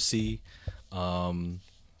hypocrisy.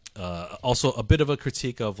 Also a bit of a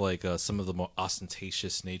critique of some of the more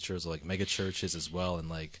ostentatious natures of mega churches as well,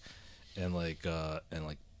 and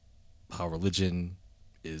how religion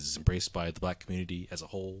is embraced by the black community as a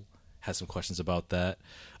whole. Has some questions about that.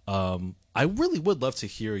 I really would love to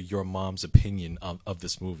hear your mom's opinion of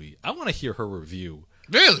this movie. I want to hear her review.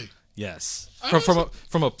 Really? Yes.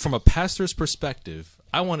 From a pastor's perspective,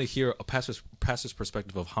 I want to hear a pastor's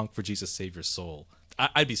perspective of Honk for Jesus, Save Your Soul.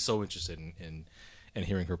 I'd be so interested in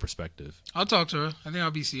hearing her perspective. I'll talk to her. I think I'll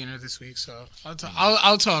be seeing her this week, so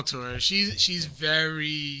I'll talk to her. She's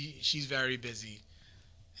very busy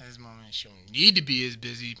at this moment. She don't need to be as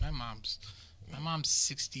busy. My mom's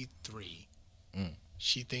 63.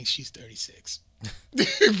 She thinks she's 36.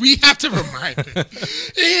 We have to remind her.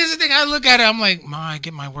 Here's the thing. I look at it. I'm like, Ma, I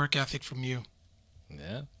get my work ethic from you.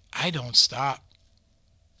 Yeah. I don't stop.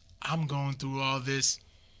 I'm going through all this.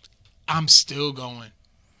 I'm still going.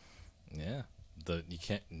 Yeah. You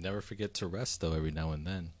can't never forget to rest, though, every now and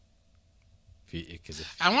then.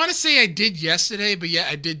 I want to say I did yesterday, but yeah,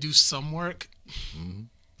 I did do some work. Mm-hmm.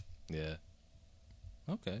 Yeah.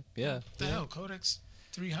 Okay. Yeah. What the hell? Codex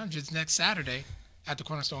 300's next Saturday at the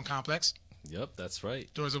Cornerstone Complex. Yep, that's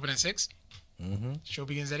right. Doors open at 6. Mm-hmm. Show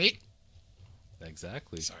begins at 8.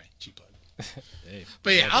 Exactly. Sorry, cheap plug. Hey,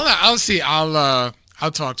 but yeah, I'll see. I'll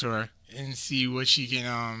talk to her and see what she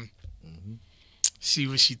can see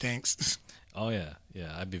what she thinks. Oh yeah,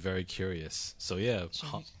 I'd be very curious. So yeah,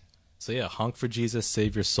 Honk for Jesus,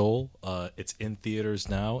 Save Your Soul. It's in theaters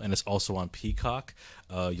now, and it's also on Peacock.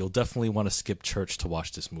 You'll definitely want to skip church to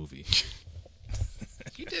watch this movie.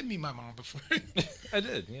 You did meet my mom before. I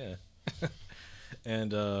did, yeah.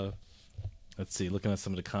 And let's see, looking at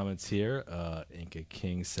some of the comments here, Inca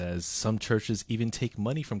King says some churches even take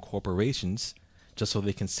money from corporations just so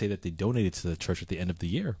they can say that they donated to the church at the end of the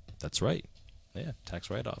year. That's right. Yeah, tax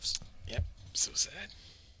write-offs. Yep, so sad.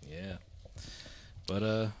 Yeah.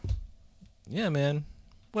 But, yeah, man.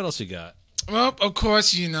 What else you got? Well, of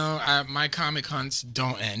course, my comic hunts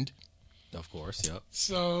don't end. Of course, yep.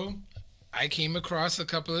 So I came across a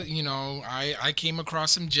couple of, I came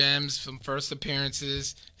across some gems, some first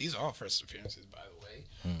appearances. These are all first appearances, by the way.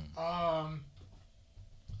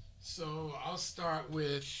 So I'll start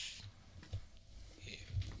with.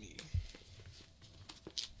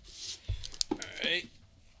 All right.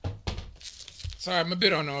 Sorry, I'm a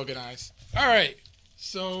bit unorganized. All right.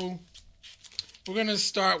 So we're gonna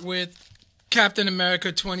start with Captain America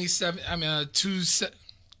issue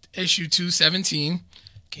 217.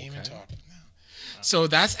 Came and talked now. So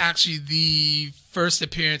that's actually the first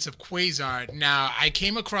appearance of Quasar. Now, I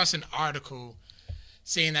came across an article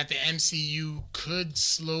saying that the MCU could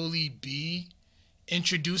slowly be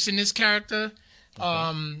introducing this character.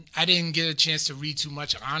 Okay. I didn't get a chance to read too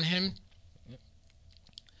much on him.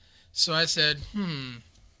 So I said,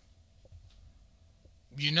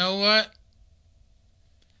 you know what?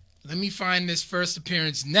 Let me find this first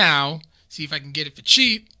appearance now, see if I can get it for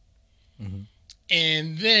cheap. Mm-hmm.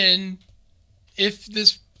 And then, if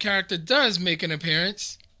this character does make an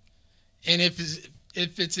appearance, and if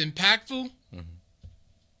it's impactful,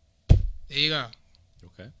 there you go.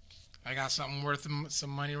 Okay. I got something worth some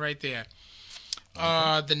money right there.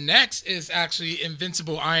 The next is actually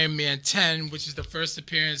Invincible Iron Man 10, which is the first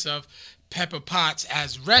appearance of Pepper Potts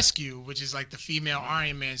as Rescue, which is like the female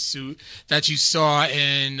Iron Man suit that you saw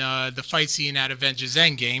in the fight scene at Avengers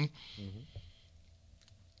Endgame. Mm-hmm.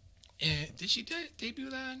 And did she debut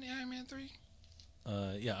that in Iron Man 3?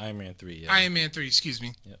 Yeah, Iron Man 3. Yeah. Iron Man 3, excuse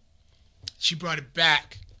me. Yep. She brought it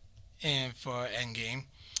back and for Endgame.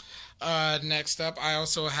 Next up, I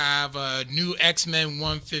also have new X-Men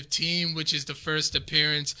 115, which is the first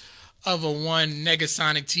appearance of a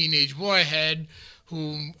Negasonic Teenage Warhead,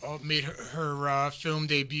 who made her film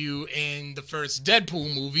debut in the first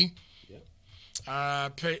Deadpool movie,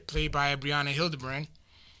 played by Brianna Hildebrand.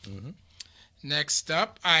 Mm-hmm. Next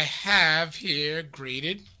up, I have here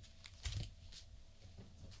graded,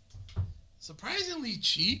 surprisingly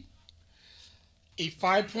cheap, a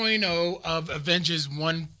 5.0 of Avengers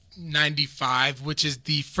 195, which is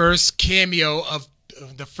the first cameo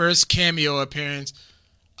appearance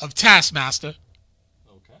of Taskmaster.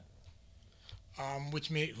 Which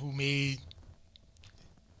made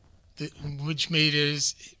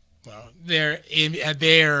their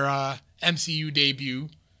MCU debut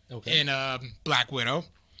in Black Widow.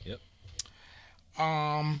 Yep.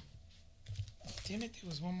 Damn it, there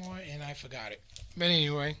was one more and I forgot it. But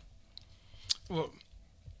anyway, well,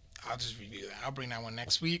 I'll just review that. I'll bring that one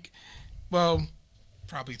next week. Well,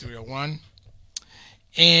 probably 301.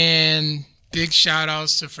 And big shout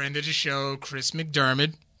outs to friend of the show, Chris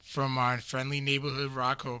McDermott, from our friendly neighborhood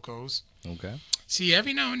Rock Hocos. Okay. See,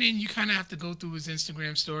 every now and then you kind of have to go through his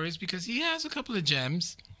Instagram stories because he has a couple of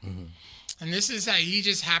gems. Mm-hmm. And this is how he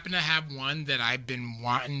just happened to have one that I've been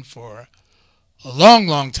wanting for a long,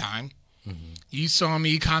 long time. Mm-hmm. You saw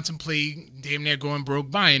me contemplate damn near going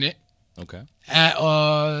broke buying it. Okay.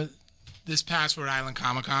 At this past Rhode Island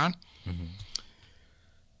Comic-Con. Mm-hmm.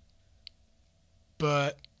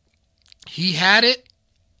 But he had it.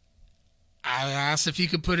 I asked if he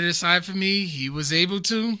could put it aside for me. He was able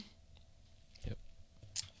to. Yep.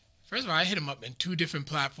 First of all, I hit him up in 2 different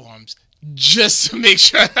platforms just to make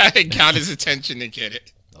sure I got his attention to get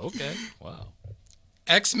it. Okay. Wow.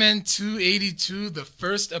 X-Men 282, the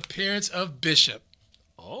first appearance of Bishop.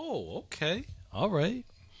 Oh, okay. All right.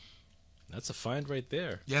 That's a find right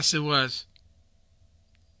there. Yes, it was.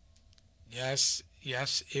 Yes,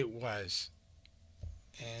 it was.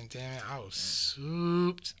 And damn it, I was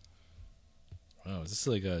souped. Wow, this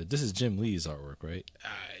is Jim Lee's artwork, right?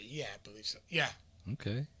 Yeah, I believe so. Yeah.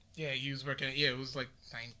 Okay. Yeah, he was working. Yeah, it was like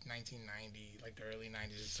 1990, like the early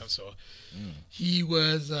 90s and stuff. So he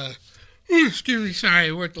was. Excuse me, sorry,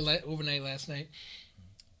 I worked overnight last night.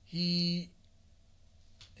 Is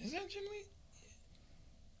that Jim Lee?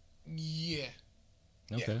 Yeah.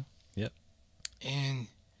 Okay. Yeah. Yep. And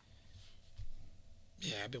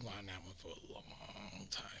yeah, I've been wanting that one for a long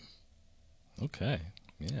time. Okay.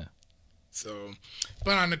 Yeah. So,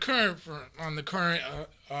 but on the current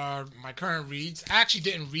my current reads, I actually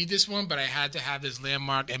didn't read this one, but I had to have this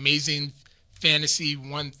landmark Amazing Fantasy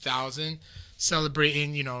 1000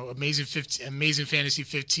 celebrating, Amazing Fantasy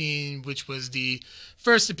 15, which was the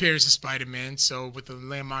first appearance of Spider-Man. So with the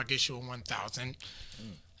landmark issue of 1000,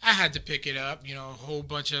 I had to pick it up. A whole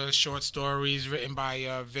bunch of short stories written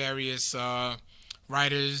by various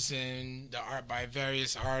writers and the art by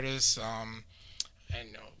various artists.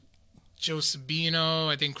 And Joe Sabino,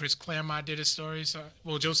 I think Chris Claremont did a story. So,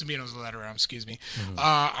 Joe Sabino's a letterer, excuse me. Mm-hmm.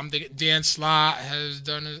 I'm thinking Dan Slott has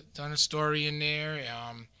done a story in there.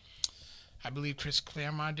 I believe Chris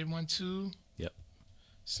Claremont did one too. Yep.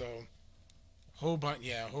 So, whole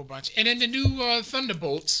bunch. And then the new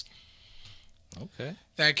Thunderbolts. Okay.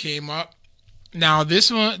 That came up. Now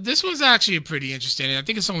this one's actually pretty interesting. I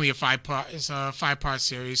think it's only a 5-part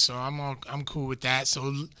series, so I'm cool with that.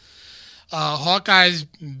 So. Hawkeye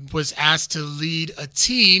was asked to lead a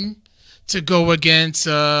team to go against.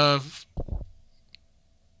 He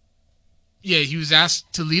was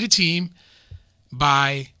asked to lead a team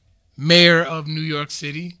by Mayor of New York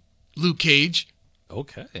City, Luke Cage.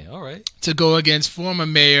 Okay, all right. To go against former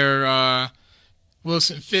Mayor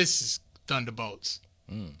Wilson Fisk's Thunderbolts.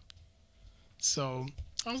 Mm. So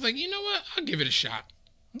I was like, you know what? I'll give it a shot.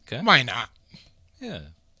 Okay. Why not? Yeah.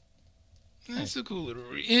 It's a cool little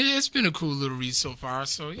read. It's been a cool little read so far,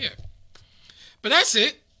 so yeah. But that's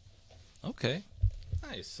it. Okay.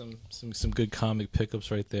 Nice. Some good comic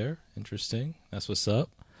pickups right there. Interesting. That's what's up.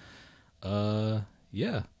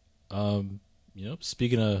 Yeah.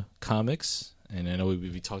 Speaking of comics And I know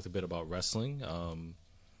we talked a bit about wrestling.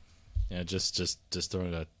 Yeah, just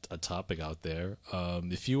throwing a topic out there.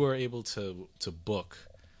 If you were able to book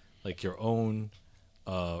like your own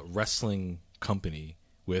wrestling company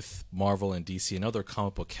with Marvel and DC and other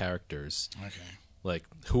comic book characters, Okay. like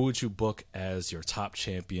who would you book as your top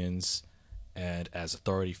champions and as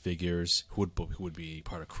authority figures? Who would be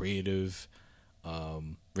part of creative,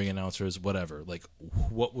 ring announcers, whatever? Like,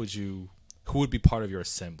 who would be part of your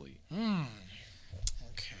assembly? Okay,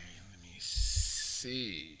 let me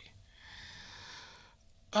see.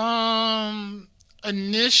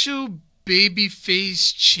 Initial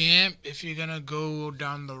babyface champ. If you're gonna go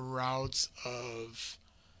down the routes of,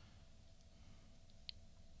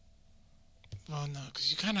 well, no,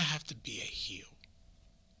 because you kind of have to be a heel.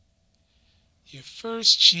 Your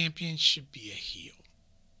first champion should be a heel.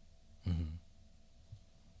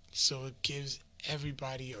 So it gives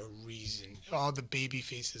everybody a reason, all the baby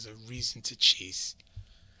faces a reason to chase.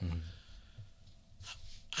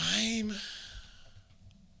 I'm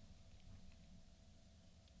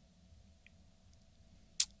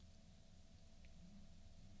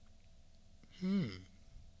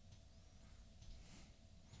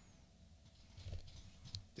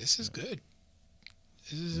This is good.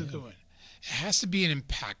 This is a good one. It has to be an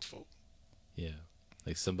impactful. Yeah,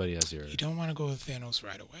 like somebody as your You don't want to go with Thanos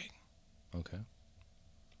right away. okay.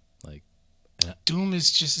 Like Doom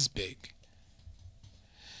is just as big.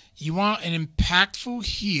 You want an impactful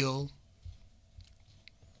heel.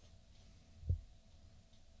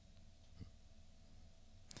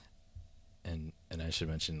 and I should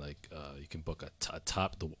mention like you can book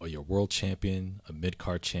your world champion, a mid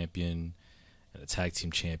card champion, and a tag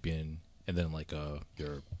team champion, and then like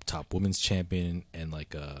your top women's champion and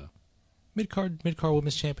like a mid card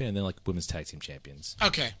women's champion, and then like women's tag team champions.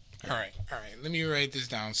 Okay. All right. Let me write this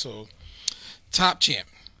down. So, top champ.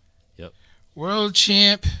 Yep. World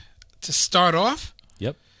champ to start off.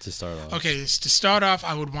 Yep. To start off. Okay, to start off,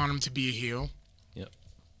 I would want him to be a heel. Yep.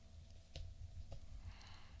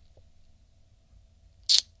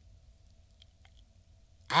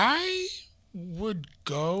 I would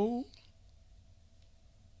go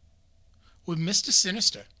with Mr.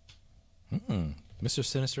 Sinister. Mr.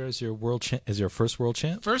 Sinister as your as your first world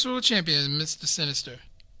champ. First world champion is Mr. Sinister.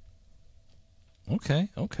 Okay.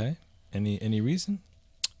 Any reason?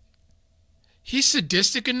 He's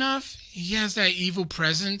sadistic enough. He has that evil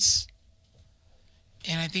presence.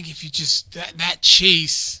 And I think if you just that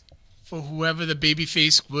chase for whoever the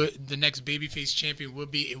next babyface champion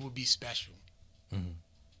would be, it would be special.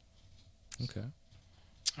 Okay.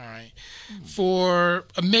 All right. For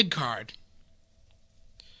a mid card,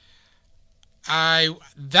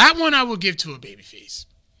 that one I will give to a babyface.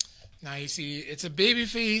 Now you see, it's a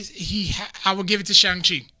babyface. I will give it to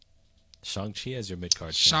Shang-Chi. Shang-Chi as your mid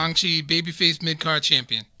card. Shang-Chi, babyface mid card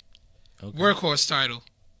champion. Okay. Workhorse title.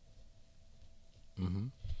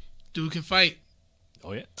 Dude can fight.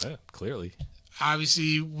 Oh yeah, clearly.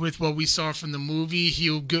 Obviously, with what we saw from the movie, he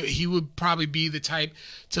would probably be the type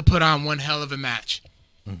to put on one hell of a match.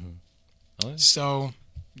 Oh, yeah. So,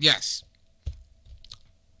 yes,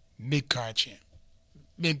 mid card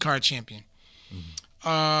champion. Who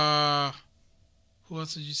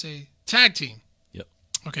else did you say? Tag team. Yep.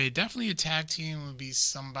 Okay, definitely a tag team would be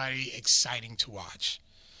somebody exciting to watch.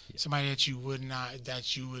 Somebody that you would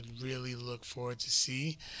really look forward to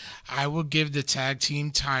see. I will give the tag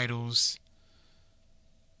team titles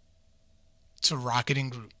to Rocket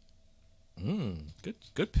and Groot.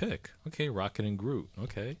 Good pick. Okay, Rocket and Groot.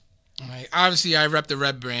 Okay. All right. Obviously, I rep the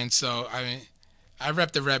red brand, so I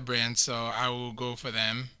will go for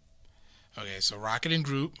them. Okay, so Rocket and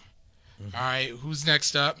Groot. All right, who's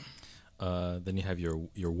next up? Then you have your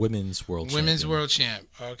women's world champion. Women's world champ.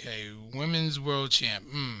 Okay, women's world champ.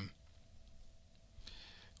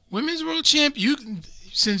 Women's world champ. You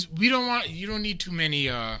don't need too many.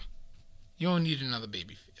 You don't need another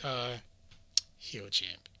heel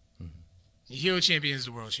champ. The heel champion is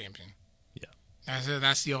the world champion. Yeah,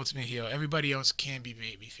 that's the ultimate heel. Everybody else can be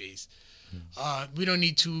babyface. We don't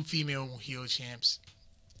need two female heel champs.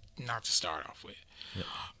 Not to start off with. Yep.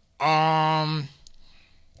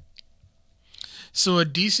 So a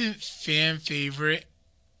decent fan favorite,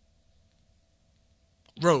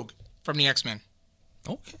 Rogue from the X-Men.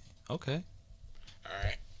 Okay. All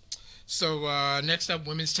right. So next up,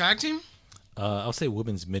 women's tag team. I'll say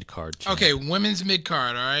women's mid card. Okay, women's mid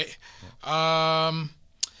card. All right.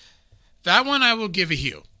 That one I will give a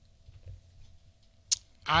heel.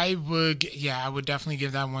 I would definitely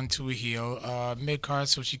give that one to a heel. Mid card,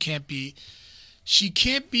 so she can't be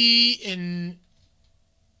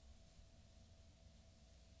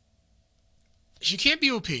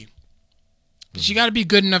OP. But you got to be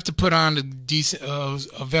good enough to put on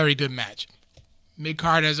a very good match. Mid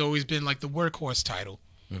card has always been like the workhorse title.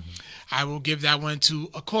 I will give that one to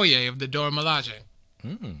Okoye of the Dora Milaje.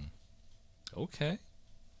 Okay.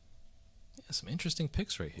 Yeah, some interesting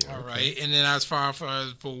picks right here. All right. And then as far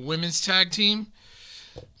for women's tag team,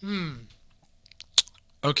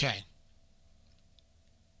 okay.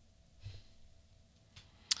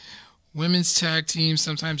 Women's tag team,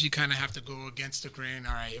 sometimes you kind of have to go against the grain.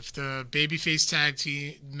 All right, if the babyface tag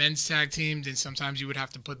team, men's tag team, then sometimes you would have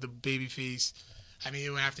to put the babyface. I mean, it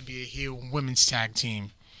would have to be a heel women's tag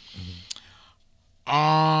team.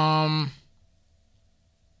 A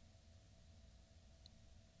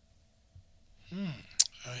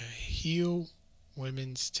heel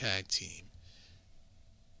women's tag team.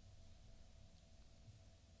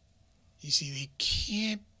 You see, they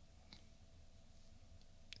can't.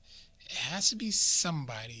 It has to be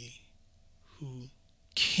somebody who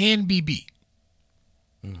can be beat.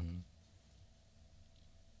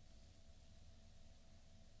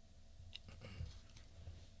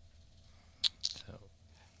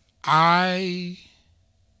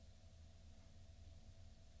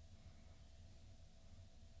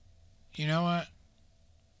 You know what?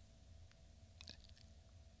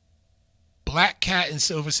 Black Cat and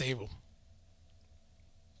Silver Sable.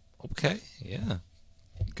 Okay, yeah.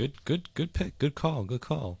 Good pick. Good call.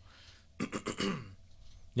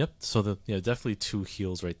 Yep. So definitely two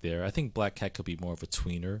heels right there. I think Black Cat could be more of a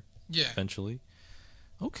tweener. Yeah. Eventually.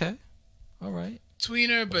 Okay. All right.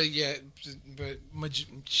 Tweener, but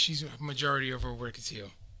she's a majority of her work is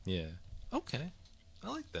heel. Yeah. Okay. I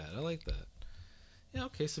like that. Yeah.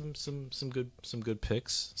 Okay. Some good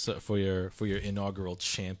picks for your inaugural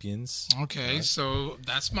champions. Okay. Right. So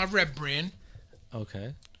that's my red brand.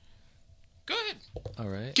 Okay. Go ahead. All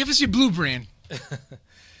right. Give us your blue brand.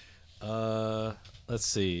 Let's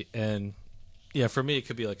see. And yeah, for me it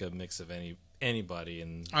could be like a mix of anybody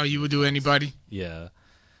and you would do anybody? Yeah.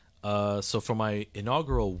 So for my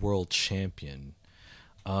inaugural world champion,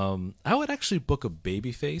 I would actually book a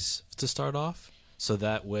babyface to start off. So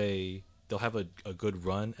that way they'll have a good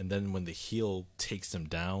run, and then when the heel takes them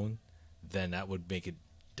down, then that would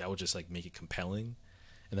just like make it compelling.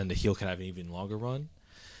 And then the heel can have an even longer run.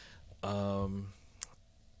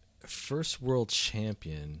 First world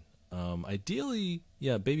champion, ideally,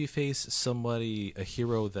 yeah, babyface, a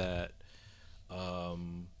hero that, not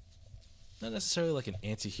necessarily like an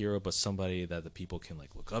anti-hero, but somebody that the people can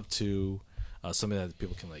like look up to, somebody that the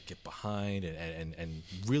people can like get behind and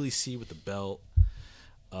really see with the belt.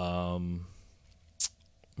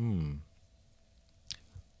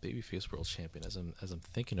 Babyface world champion. As I'm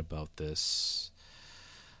thinking about this,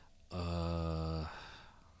 you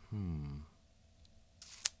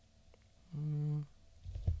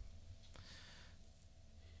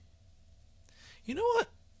know what?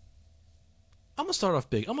 I'm gonna start off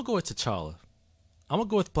big. I'm gonna go with T'Challa. I'm gonna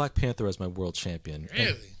go with Black Panther as my world champion.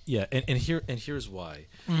 Really? And here's why.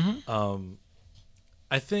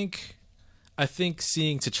 I think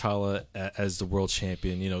seeing T'Challa as the world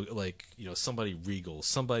champion, somebody regal,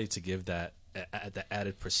 somebody to give that the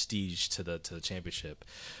added prestige to the championship.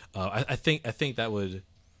 I think that would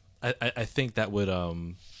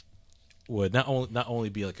not only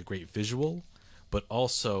be like a great visual, but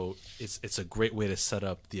also it's a great way to set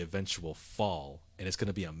up the eventual fall, and it's going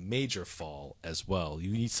to be a major fall as well.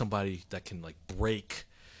 You need somebody that can like break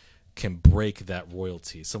that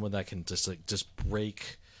royalty, someone that can just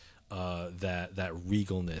break that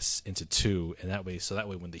regalness into two, and that way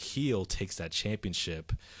when the heel takes that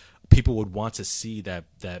championship, people would want to see that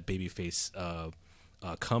babyface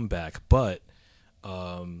comeback. But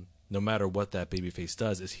no matter what that babyface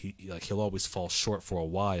does, he'll always fall short for a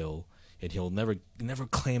while, and he'll never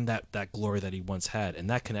claim that glory that he once had. And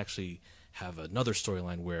that can actually have another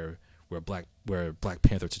storyline where Black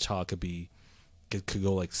Panther T'Challa could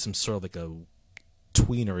go like some sort of like a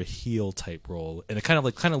tween or a heel type role, and it kind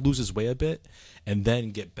of lose his way a bit, and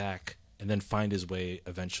then get back and then find his way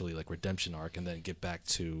eventually, like redemption arc, and then get back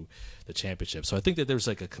to the championship. So I think that there's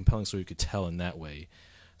like a compelling story you could tell in that way.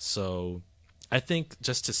 So I think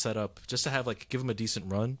just to have like give him a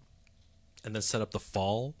decent run, and then set up the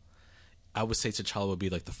fall, I would say T'Challa would be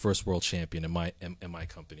like the first world champion in my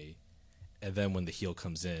company, and then when the heel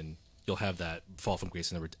comes in, you'll have that fall from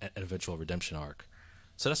grace and an eventual redemption arc.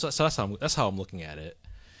 So that's how I'm looking at it.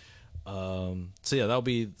 So yeah, I'll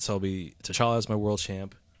be T'Challa as my world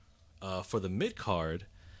champ. For the mid card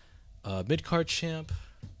champ.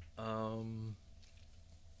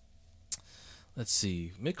 Let's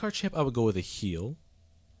see, mid card champ. I would go with a heel.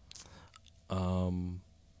 A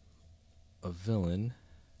villain.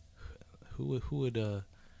 Who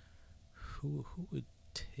who would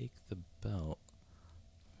take the belt?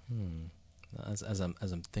 As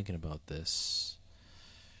I'm thinking about this,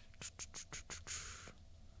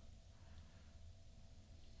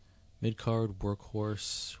 mid card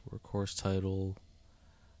workhorse title.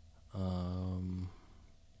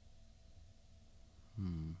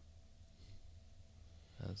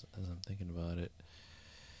 As I'm thinking about it,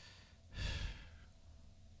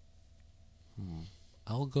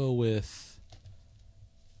 I'll go with.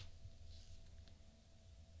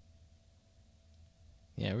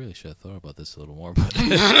 Yeah, I really should have thought about this a little more, but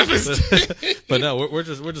but no, we're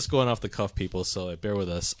just going off the cuff, people. So bear with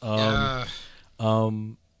us.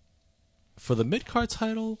 For the mid card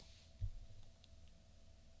title,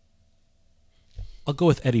 I'll go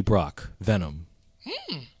with Eddie Brock, Venom.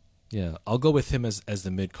 Yeah, I'll go with him as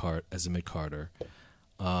the mid carder.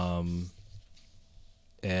 And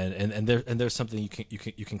there's something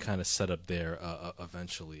you can kind of set up there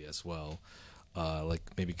eventually as well. Like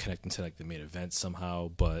maybe connecting to like the main event somehow,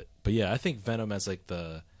 but yeah, I think Venom as like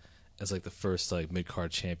the first like mid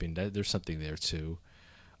card champion, there's something there too.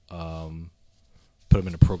 Put him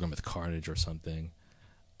in a program with Carnage or something,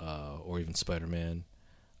 or even Spider-Man.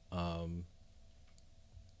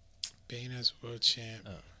 Bane as world champ.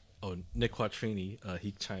 Nick Quattrini,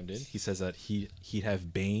 he chimed in. He says that he'd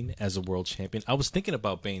have Bane as a world champion. I was thinking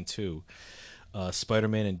about Bane too.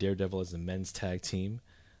 Spider-Man and Daredevil as the men's tag team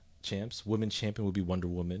champs. Women's champion would be Wonder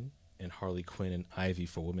Woman, and Harley Quinn and Ivy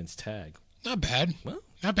for women's tag. Not bad. Well,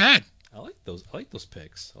 not bad. I like those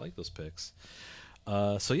picks.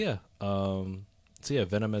 So yeah,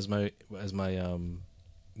 Venom as my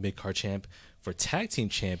mid card champ. For tag team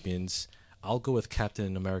champions, I'll go with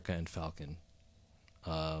Captain America and Falcon.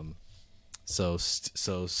 So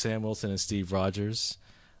Sam Wilson and Steve Rogers,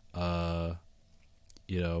 Captain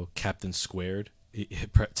Squared,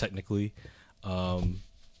 technically.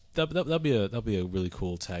 That'll be a really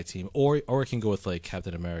cool tag team. Or I can go with like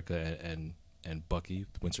Captain America and Bucky,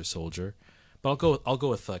 Winter Soldier. But I'll go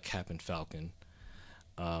with Cap and Falcon,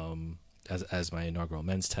 as my inaugural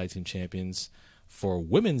men's tag team champions. For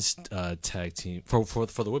women's tag team, for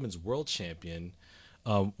the women's world champion,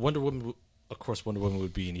 Wonder Woman. Of course, Wonder Woman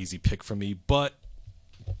would be an easy pick for me, but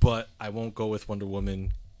I won't go with Wonder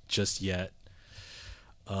Woman just yet.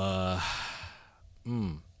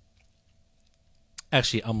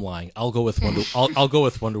 Actually, I'm lying. I'll go with Wonder. I'll go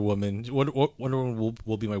with Wonder Woman. Wonder Woman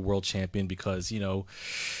will be my world champion because you know.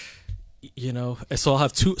 So I'll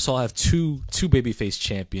have two babyface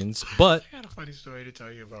champions, but I got a funny story to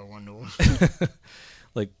tell you about Wonder Woman. Two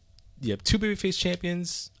babyface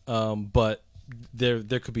champions, but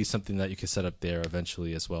there could be something that you could set up there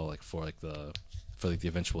eventually as well, like for the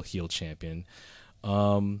eventual heel champion.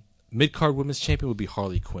 Mid card women's champion would be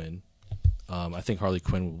Harley Quinn. I think Harley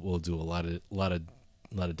Quinn will do a lot of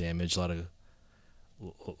damage, a lot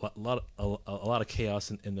of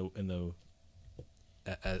chaos in the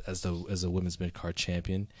as a women's mid card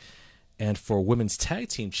champion. And for women's tag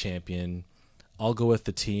team champion, I'll go with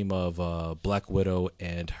the team of Black Widow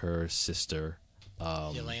and her sister,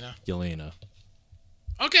 Yelena.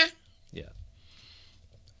 Okay. Yeah.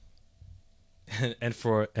 and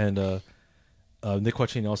Nick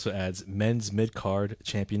Quattrini also adds men's mid card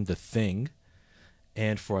champion, The Thing,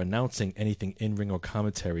 and for announcing anything in ring or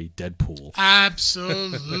commentary, Deadpool.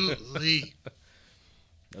 Absolutely.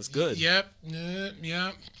 That's good. Yep.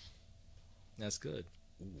 That's good.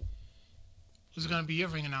 Ooh. Who's gonna be your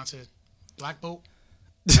ring announcer? Black Bolt.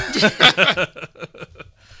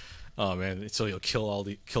 Oh man! So you'll kill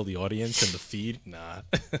the audience and the feed? Nah.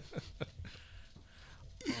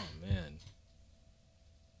 Oh man.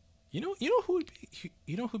 You know who'd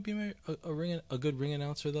be a good ring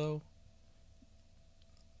announcer though?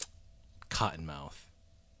 Cottonmouth.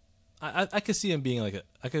 I could see him being a.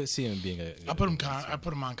 I put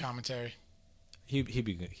him on commentary. He'd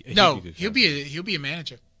be good. He'll be a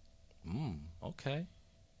manager. Okay.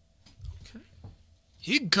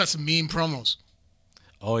 He can cut some mean promos.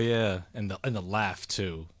 Oh yeah, and the laugh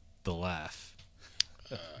too. The laugh.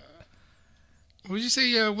 What did you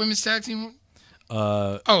say? Women's tag team.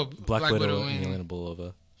 Black Widow and Yelena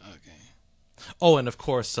Belova. Okay. Oh, and of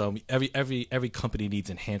course, every company needs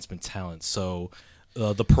enhancement talent. So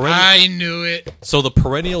I knew it. So the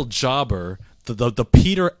perennial jobber, the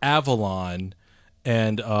Peter Avalon,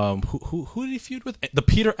 and who did he feud with? The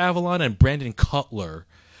Peter Avalon and Brandon Cutler,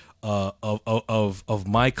 of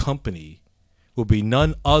my company, will be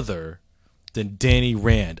none other than Danny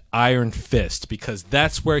Rand, Iron Fist, because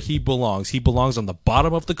that's where he belongs. He belongs on the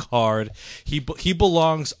bottom of the card. He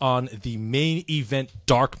belongs on the main event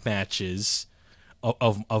dark matches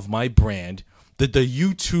of my brand. The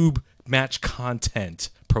YouTube match content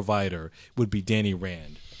provider would be Danny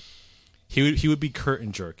Rand. He would be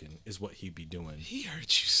curtain jerking, is what he'd be doing. He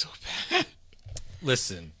hurt you so bad.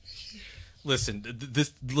 Listen.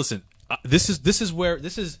 This is where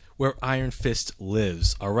Iron Fist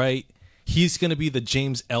lives. All right, he's gonna be the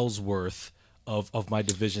James Ellsworth of my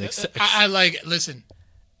division. Listen,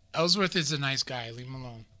 Ellsworth is a nice guy. Leave him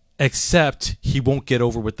alone. Except he won't get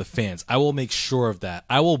over with the fans. I will make sure of that.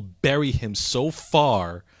 I will bury him so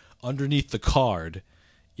far underneath the card,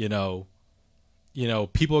 people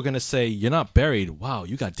are going to say, you're not buried. Wow,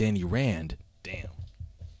 you got Danny Rand. Damn.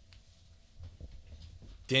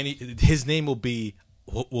 His name will be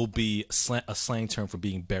a slang term for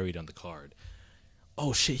being buried on the card.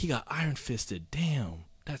 Oh, shit, he got Iron Fisted. Damn,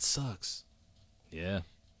 that sucks. Yeah.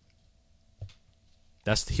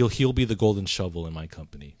 He'll be the golden shovel in my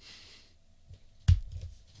company.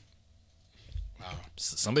 Wow.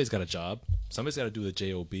 Somebody's got a job. Somebody's got to do the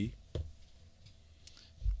job.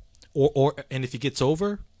 And if he gets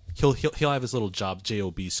over, he'll have his little job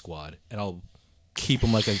job squad, and I'll keep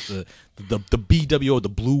him like the BWO, the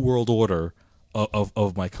Blue World Order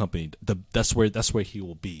of my company. That's where he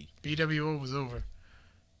will be. BWO was over.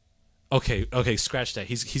 Okay, scratch that.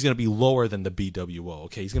 He's gonna be lower than the BWO.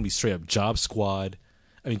 Okay, he's gonna be straight up Job Squad.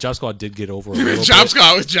 I mean, Job Squad did get over a little bit.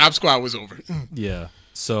 Job Squad was over. Yeah.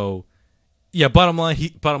 So, yeah. Bottom line,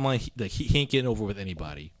 he ain't getting over with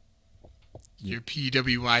anybody. Your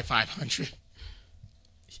PWI 500.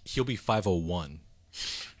 He'll be 501.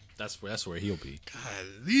 That's where he'll be. God,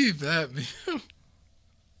 leave that, man.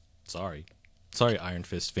 Sorry, Iron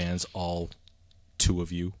Fist fans, all two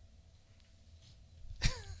of you.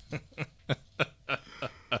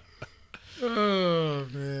 Oh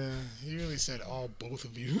man, you really said both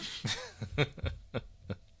of you.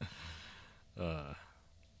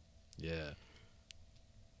 Yeah.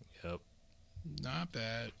 Yep. Not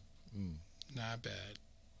bad. Not bad.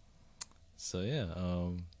 So yeah.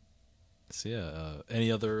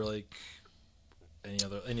 Any other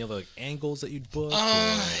angles that you'd book?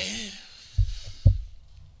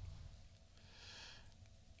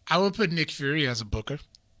 I would put Nick Fury as a booker.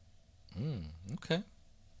 Okay.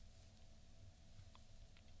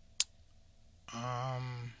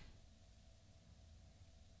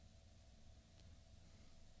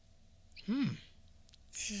 Yeah,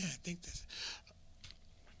 I think that's.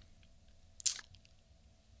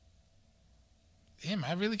 Damn,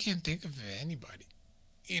 I really can't think of anybody.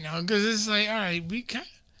 Because it's like, all right,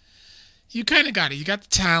 you kind of got it. You got the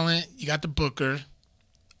talent. You got the booker.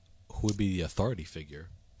 Who would be the authority figure?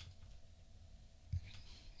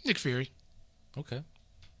 Nick Fury. Okay.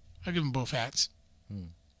 I'll give him both hats.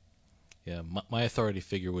 Yeah, my authority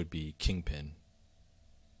figure would be Kingpin.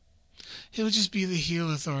 He would just be the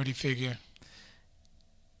heel authority figure.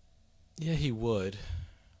 Yeah, he would.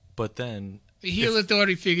 But then... The heel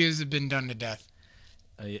authority figures have been done to death.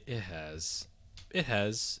 It has. It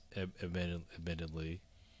has, admittedly.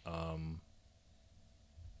 But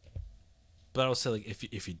I would say, like,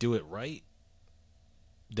 if you do it right,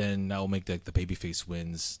 then that will make the babyface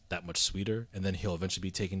wins that much sweeter, and then he'll eventually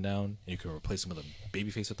be taken down, and you can replace him with a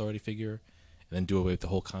babyface authority figure, and then do away with the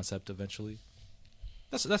whole concept eventually.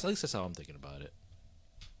 That's at least that's how I'm thinking about it.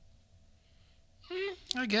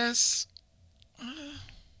 I guess.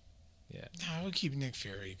 Yeah. I would keep Nick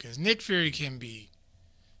Fury because Nick Fury can be,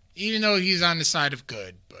 even though he's on the side of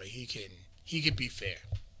good, but he can be fair.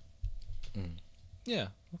 Yeah.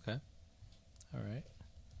 Okay. All right.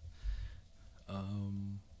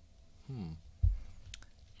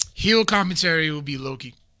 Heel commentary will be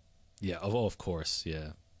Loki. Yeah. Of course. Yeah.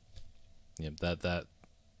 Yeah. That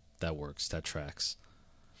works. That tracks.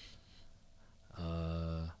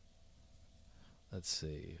 Let's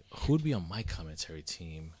see. Who would be on my commentary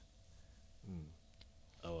team?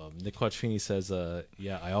 Nick Quattrini says,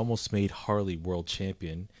 yeah, I almost made Harley world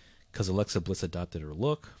champion because Alexa Bliss adopted her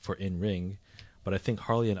look for in-ring, but I think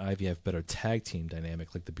Harley and Ivy have better tag team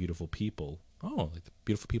dynamic like the Beautiful People. Oh, like the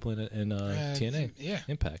Beautiful People in TNA. Yeah.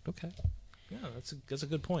 Impact. Okay. Yeah, that's a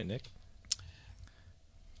good point, Nick.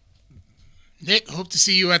 Nick, hope to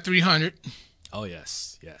see you at 300. Oh,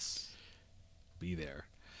 yes. Be there.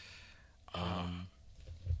 I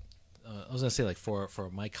was gonna say, like, for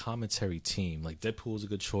my commentary team, like Deadpool's a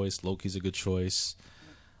good choice, Loki's a good choice.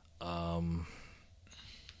 Damn,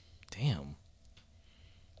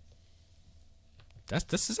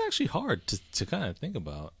 this is actually hard to kind of think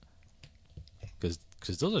about, because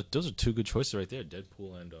those are two good choices right there,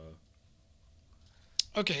 Deadpool and.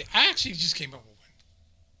 Okay, I actually just came up with one.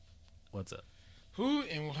 What's up? Who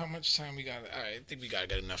and how much time we got? All right, I think we gotta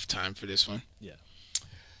get enough time for this one. Yeah.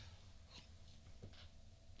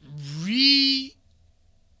 Recast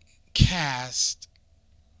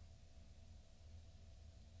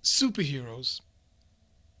superheroes,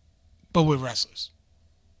 but with wrestlers.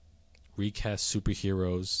 Recast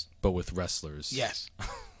superheroes, but with wrestlers. Yes.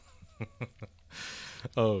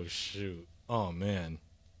 Oh, shoot. Oh, man.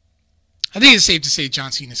 I think it's safe to say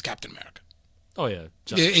John Cena's Captain America. Oh, yeah.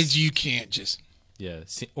 You can't just... Yeah.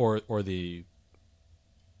 Or the...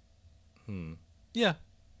 Yeah.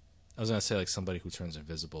 I was going to say, like, somebody who turns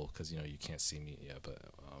invisible because, you can't see me. Yeah, but...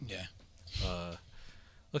 yeah.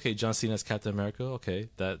 Okay, John Cena's Captain America. Okay,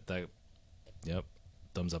 that... Yep.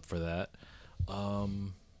 Thumbs up for that. I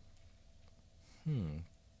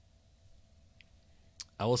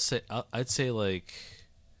will say... I'd say, like...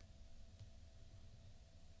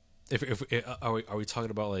 If are we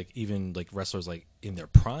talking about like even like wrestlers like in their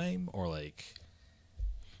prime or like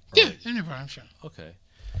In their prime, sure. Okay,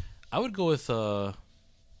 I would go with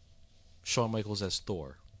Shawn Michaels as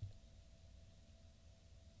Thor.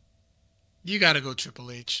 You got to go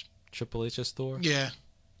Triple H. Triple H as Thor. Yeah.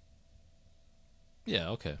 Yeah.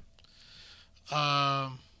 Okay.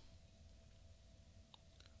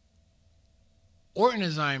 Orton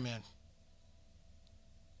as Iron Man.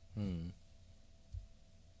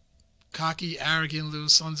 Cocky, arrogant little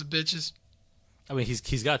sons of bitches. I mean,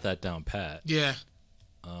 he's got that down pat. Yeah.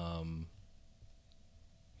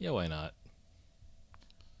 Yeah, why not?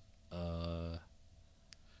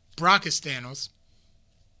 Brock is Thanos.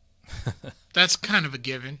 That's kind of a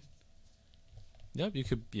given. Yep, you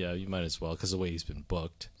could. Yeah, you might as well because the way he's been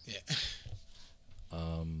booked. Yeah.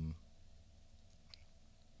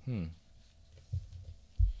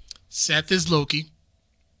 Seth is Loki.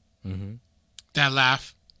 Mm-hmm. That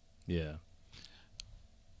laugh. Yeah.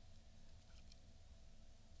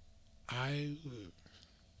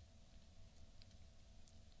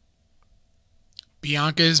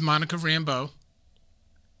 Bianca is Monica Rambeau.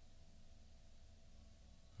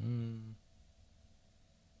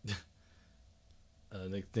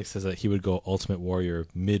 Nick says that he would go Ultimate Warrior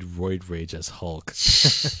mid-roid rage as Hulk.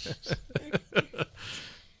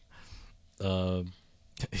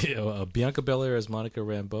 Bianca Belair as Monica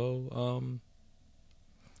Rambeau.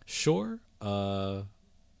 Sure. I'd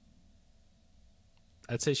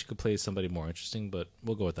say she could play somebody more interesting, but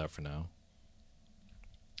we'll go with that for now.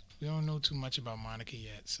 We don't know too much about Monica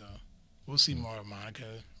yet, so we'll see more of Monica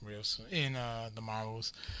real soon in the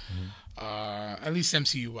Marvels, at least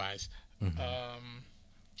MCU wise.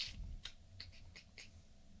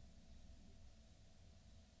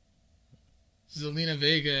 Zelina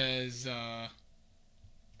Vega is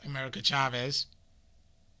America Chavez,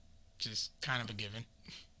 just kind of a given.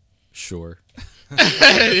 Sure.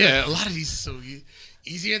 Yeah, a lot of these are so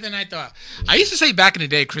easier than I thought. I used to say back in the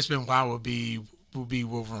day, Chris Benoit would be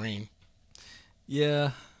Wolverine.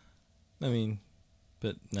 Yeah, I mean,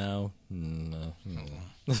 but now, no.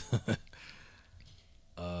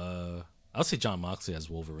 I'll say John Moxley as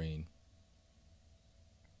Wolverine.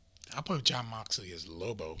 I'll put John Moxley as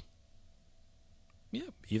Lobo.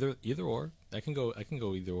 Yeah, either or. I can go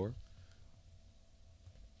either or.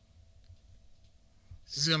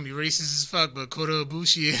 This is gonna be racist as fuck, but Kota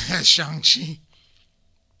Ibushi as Shang-Chi.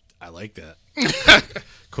 I like that.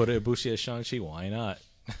 Kota Ibushi as Shang-Chi, why not?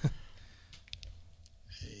 Let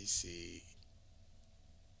me see.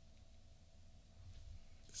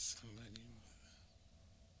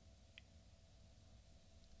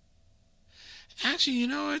 Actually, you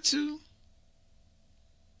know what, too?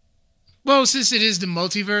 Well, since it is the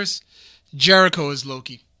multiverse, Jericho is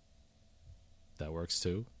Loki. That works,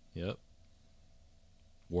 too. Yep.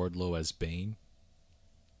 Wardlow as Bane.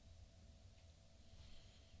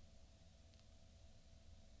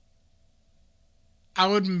 I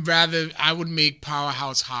would make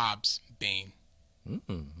Powerhouse Hobbs Bane.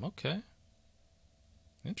 Okay.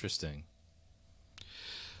 Interesting.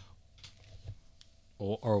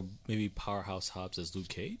 Or maybe Powerhouse Hobbs as Luke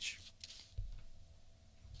Cage?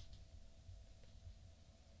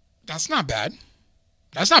 That's not bad.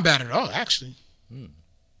 That's not bad at all, actually.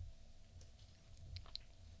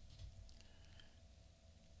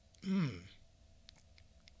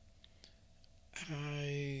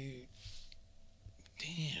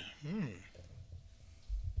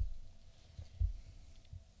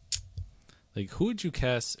 Like, who would you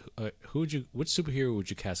cast? Which superhero would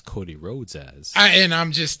you cast Cody Rhodes as?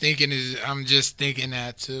 I'm just thinking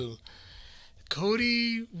that too.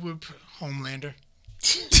 Cody would Homelander.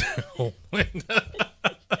 Homelander.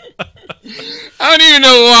 I don't even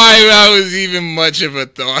know why that was even much of a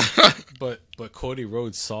thought. But Cody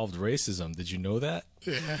Rhodes solved racism. Did you know that?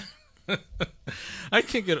 Yeah. I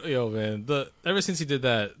can't get man. Ever since he did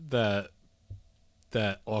that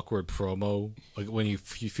awkward promo, like when he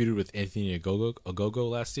feuded with Anthony Ogogo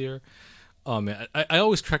last year, Oh man, I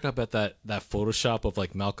always crack up at that Photoshop of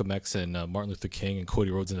like Malcolm X and Martin Luther King and Cody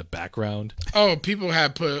Rhodes in the background. Oh, people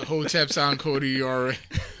have put Hoteps on Cody already.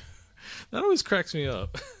 That always cracks me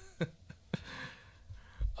up.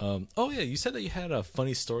 Oh yeah, you said that you had a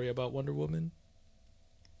funny story about Wonder Woman.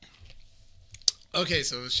 Okay,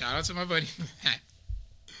 so shout out to my buddy.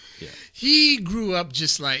 Yeah. He grew up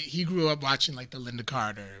watching like the Linda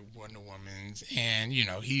Carter Wonder Woman's, and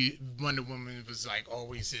Wonder Woman was like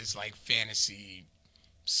always his like fantasy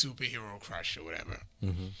superhero crush or whatever.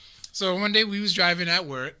 Mm-hmm. So one day we was driving at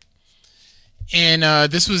work, and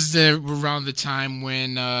this was around the time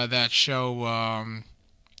when that show,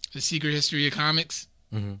 The Secret History of Comics,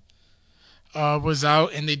 was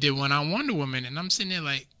out, and they did one on Wonder Woman, and I'm sitting there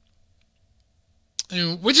like,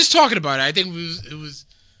 we're just talking about it. I think it was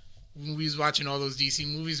when we was watching all those DC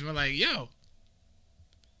movies, and we're like, yo,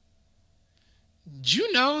 did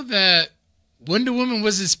you know that Wonder Woman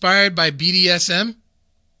was inspired by BDSM?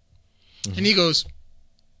 Mm-hmm. And he goes,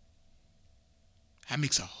 that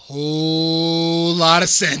makes a whole lot of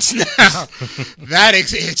sense now. That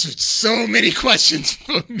answered so many questions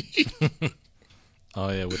for me. Oh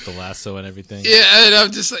yeah, with the lasso and everything. Yeah, and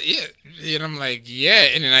I'm just like, yeah, and I'm like, yeah,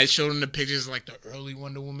 and then I showed him the pictures of, like the early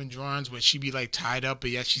Wonder Woman drawings where she'd be like tied up, but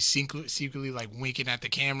yet she's secretly like winking at the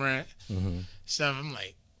camera, stuff. I'm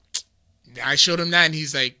like, I showed him that, and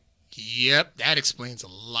he's like, yep, that explains a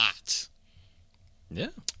lot.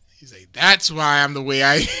 Yeah, he's like, that's why I'm the way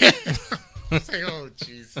I am. I was like, oh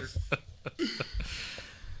Jesus.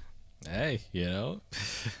 Hey,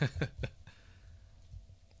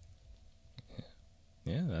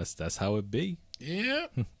 Yeah, that's how it be. Yeah.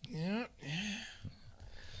 Man.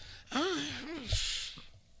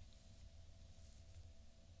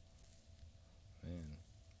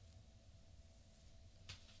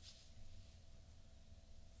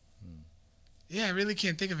 Yeah, I really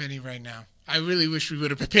can't think of any right now. I really wish we would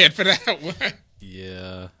have prepared for that one.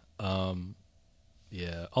 Yeah.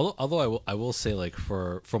 Yeah. Although I will say, like,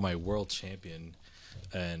 for my world champion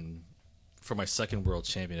and for my second world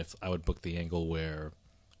champion, if I would book the angle where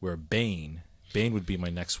Bane would be my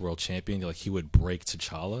next world champion, like he would break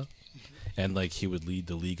T'Challa, and like he would lead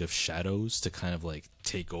the League of Shadows to kind of like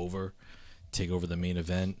take over the main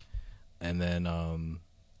event, and then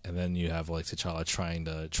you have like T'Challa trying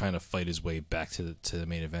to fight his way back to the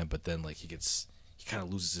main event, but then like he kind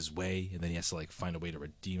of loses his way, and then he has to like find a way to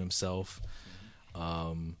redeem himself,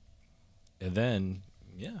 and then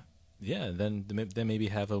then maybe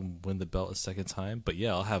have him win the belt a second time. But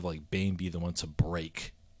yeah, I'll have like Bane be the one to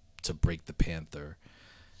break the Panther,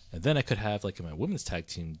 and then I could have like my women's tag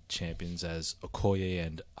team champions as Okoye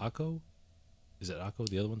and Ako. Is it Ako,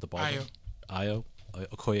 the other one, the ball? Io.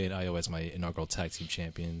 Okoye and Io as my inaugural tag team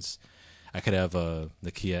champions. I could have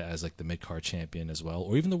Nakia as like the mid card champion as well,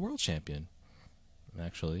 or even the world champion.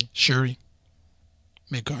 Actually, Shuri,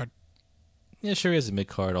 mid card. Yeah, Shuri as a mid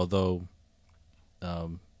card. Although,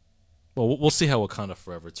 well, we'll see how Wakanda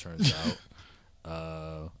Forever turns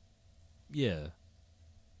out. Yeah.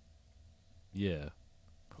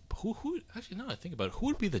 Who? Actually, now I think about it, who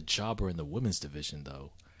would be the jobber in the women's division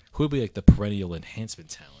though? Who would be like the perennial enhancement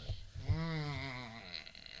talent?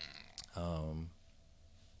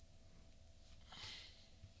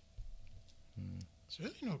 There's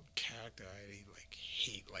really no character I like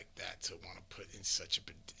hate like that to want to put in such a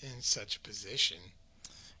position.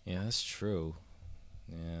 Yeah, that's true.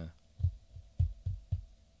 Yeah.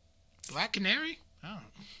 Black Canary? Oh.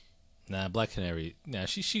 Nah, Black Canary. Nah,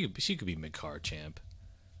 she could be mid card champ.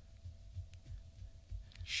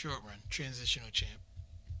 Short run transitional champ.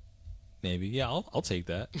 Maybe. Yeah, I'll take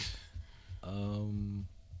that.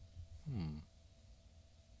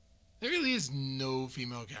 There really is no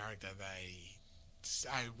female character that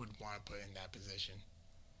I would want to put in that position.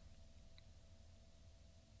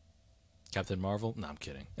 Captain Marvel? No, I'm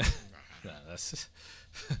kidding. Nah, that's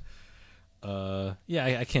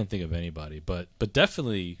yeah, I can't think of anybody, but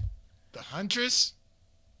definitely the Huntress.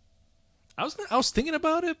 I was thinking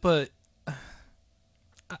about it, but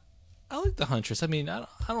I like the Huntress. I mean, I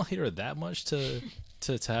don't hate her that much to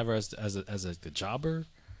have her as the jobber.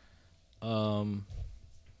 I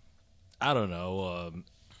don't know.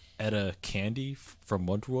 Etta Candy from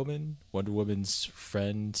Wonder Woman, Wonder Woman's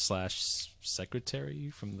friend /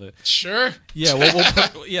 secretary from the. Sure. Yeah,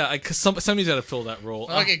 well yeah. Because somebody's got to fill that role.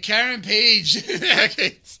 Okay, Karen Page.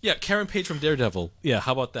 Yeah, Karen Page from Daredevil. Yeah,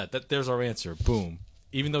 how about that? There's our answer. Boom.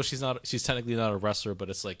 Even though she's technically not a wrestler,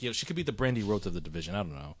 but it's like, she could be the Brandy Rhodes of the division. I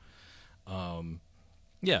don't know.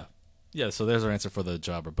 Yeah. So there's our answer for the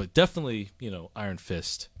jobber, but definitely, Iron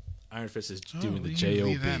Fist. Iron Fist is doing the job.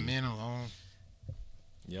 Leave that man alone.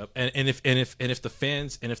 Yep. And if the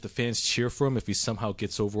fans cheer for him, if he somehow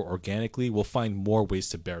gets over organically, we'll find more ways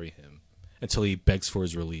to bury him until he begs for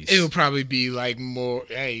his release. It'll probably be like more.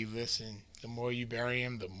 Hey, listen. The more you bury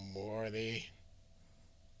him, the more they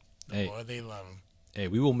love him. Hey,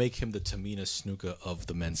 we will make him the Tamina Snuka of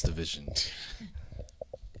the men's division.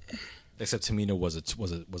 Except Tamina was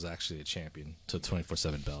actually a champion to the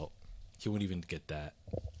 24/7 belt. He wouldn't even get that.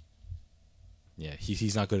 Yeah,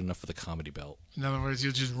 he's not good enough for the comedy belt. In other words,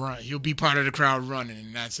 he'll just run. He'll be part of the crowd running,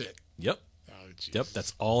 and that's it. Yep. Oh, yep.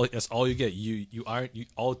 That's all you get.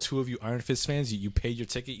 All two of you Iron Fist fans. You paid your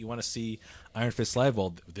ticket. You want to see Iron Fist live?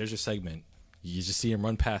 Well, there's your segment. You just see him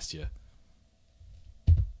run past you.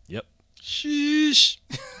 Yep. Sheesh.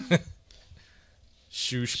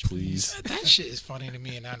 Shoosh, please. That shit is funny to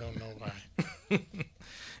me, and I don't know why.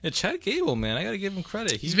 And Chad Gable, man, I gotta give him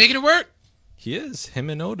credit. He's making it work. He is. Him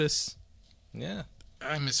and Otis. Yeah.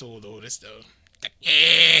 I miss old Otis though.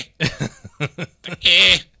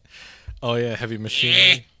 Oh yeah, Heavy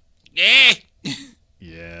Machinery.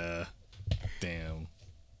 Yeah. Damn.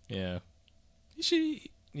 Yeah. He should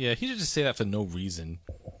just say that for no reason.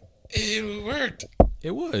 It worked.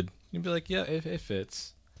 It would. You'd be like, yeah, it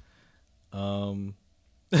fits. For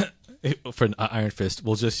an Iron Fist,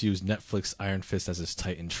 we'll just use Netflix Iron Fist as his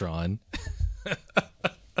Titantron.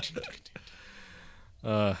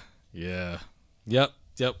 Yeah. Yep.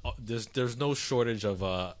 There's no shortage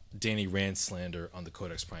of Danny Rand slander on the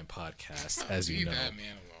Codex Prime podcast, as you know. Leave that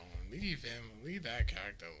man alone. Leave that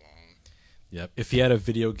character alone. Yep. If he had a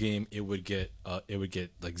video game, it would get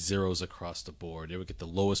like zeros across the board. It would get the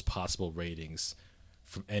lowest possible ratings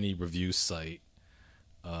from any review site.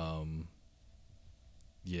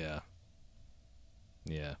 Yeah.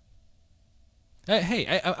 Hey,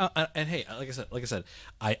 like I said,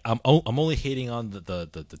 I'm only hating on the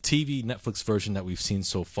TV Netflix version that we've seen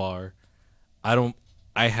so far. I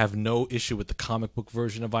have no issue with the comic book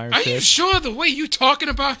version of Iron Fist. Are you sure the way you talking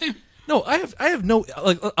about him? No, I have no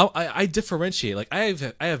like I differentiate. Like I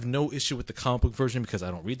have no issue with the comic book version because I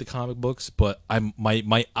don't read the comic books, but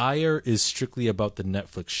my ire is strictly about the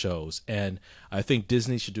Netflix shows, and I think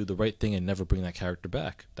Disney should do the right thing and never bring that character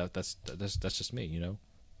back. That's just me, you know.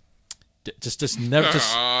 Just never.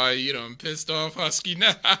 You done pissed off Husky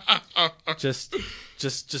now. just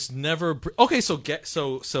never. Okay, so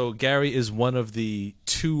Gary is one of the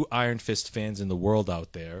 2 Iron Fist fans in the world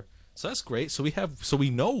out there. So that's great. So we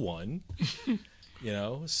know one, you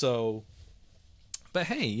know. So, but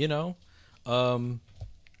hey, yeah.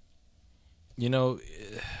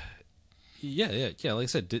 Like I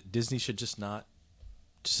said, Disney should just not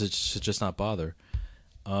bother.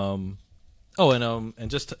 And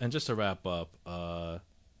just to wrap up,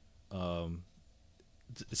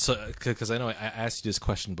 so because I know I asked you this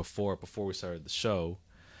question before we started the show.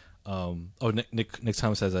 Nick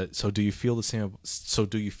Thomas says that. So do you feel the same? So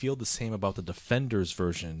do you feel the same about the Defenders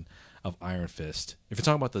version of Iron Fist? If you're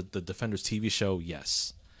talking about the Defenders TV show,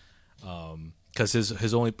 yes, because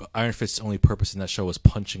his only Iron Fist's only purpose in that show was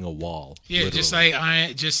punching a wall. Yeah,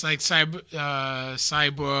 literally. just like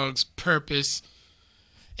Cyborg's purpose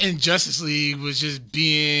in Justice League was just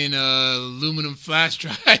being a aluminum flash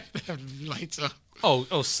drive that lights up.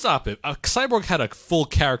 Oh, stop it. Cyborg had a full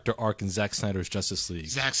character arc in Zack Snyder's Justice League.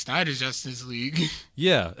 Zack Snyder's Justice League.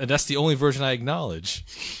 Yeah, and that's the only version I acknowledge.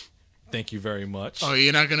 Thank you very much. Oh,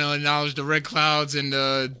 you're not going to acknowledge the red clouds and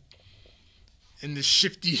the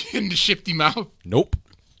shifty mouth? Nope.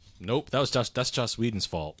 That's Joss Whedon's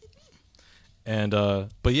fault. And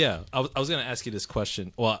but yeah, I was going to ask you this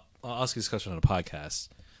question. Well, I'll ask you this question on a podcast.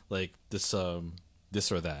 Like this or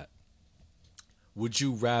that. Would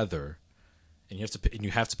you rather? And you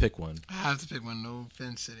have to pick one. I have to pick one. No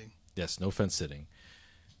fence sitting. Yes, no fence sitting.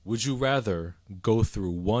 Would you rather go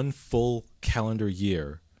through one full calendar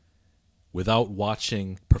year without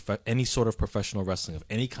watching any sort of professional wrestling of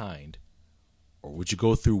any kind, or would you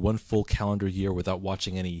go through one full calendar year without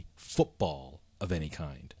watching any football of any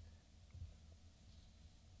kind?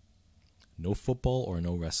 No football or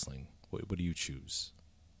no wrestling. What do you choose?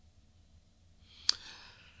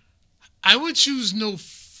 I would choose no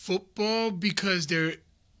football because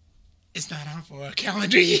it's not on for a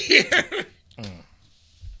calendar year.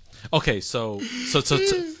 Okay, so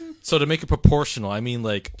to make it proportional, I mean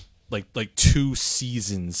like 2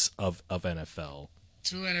 seasons of NFL.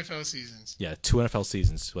 2 NFL seasons. Yeah, 2 NFL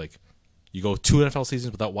seasons. Like you go 2 NFL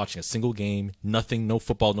seasons without watching a single game, nothing, no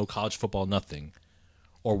football, no college football, nothing,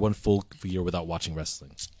 or one full year without watching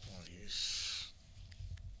wrestling.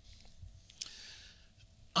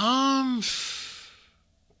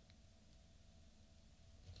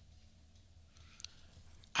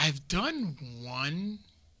 I've done one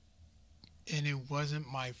and it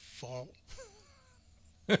wasn't my fault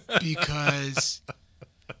because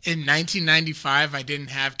in 1995 I didn't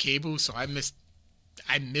have cable, so I missed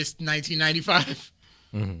 1995.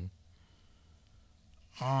 Mm-hmm.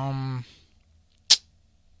 Damn,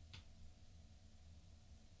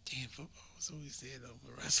 football was always there though,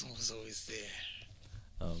 but wrestling was always there.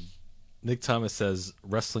 Nick Thomas says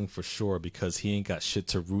wrestling for sure because he ain't got shit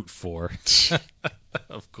to root for.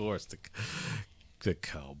 Of course, the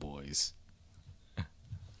Cowboys.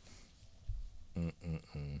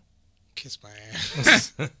 Kiss my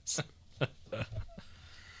ass.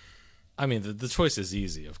 I mean, the choice is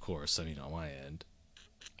easy, of course. I mean, on my end.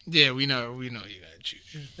 Yeah, we know you gotta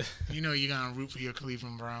choose. You know you're gonna root for your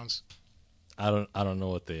Cleveland Browns. I don't know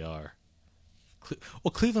what they are.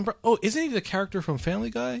 Cleveland Brown. Oh, isn't he the character from Family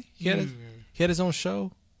Guy? He had his own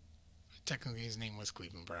show. Technically, his name was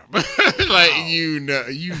Cleveland Brown, but like you know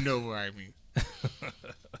what I mean.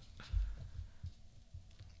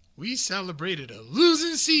 We celebrated a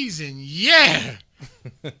losing season, yeah.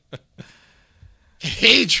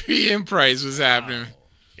 Adrian Price was happening.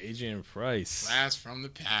 Adrian Price, blast from the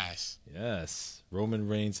past. Yes, Roman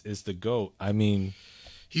Reigns is the GOAT. I mean,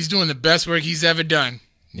 he's doing the best work he's ever done.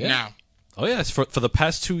 Yeah. Now. Oh yes, for the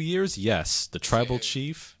past 2 years, yes, the Tribal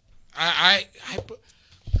Chief. I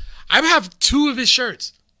have 2 of his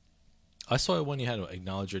shirts. I saw it when you had to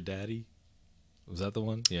acknowledge your daddy. Was that the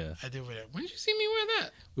one? Yeah. I did wear that. When did you see me wear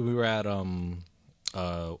that? We were at our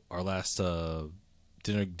last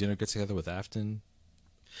dinner get together with Afton.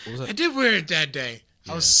 What was that? I did wear it that day.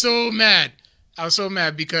 Yeah. I was so mad.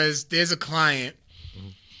 Because there's a client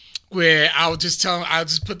where I'll just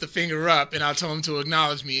put the finger up and I'll tell him to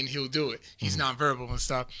acknowledge me and he'll do it. He's nonverbal and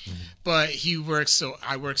stuff, but I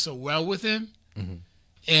work so well with him,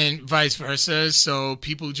 and vice versa. So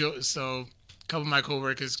people joke. So a couple of my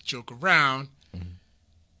coworkers joke around, and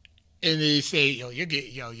they say,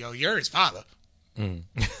 you're his father.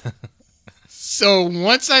 So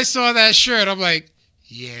once I saw that shirt, I'm like,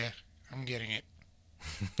 yeah, I'm getting it.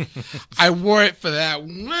 I wore it for that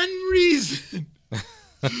one reason.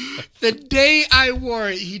 The day I wore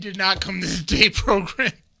it, he did not come to the day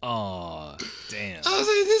program. Oh, damn. I was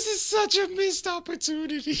like, this is such a missed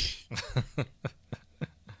opportunity.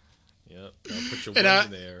 Yep. I'll put your word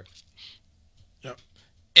in there. Yep.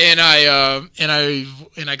 And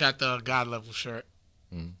I got the God level shirt.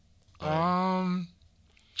 Damn,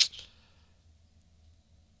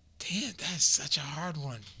 that's such a hard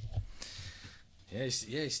one. Yeah,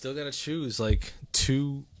 you still gotta choose like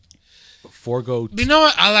 2. Forego. You know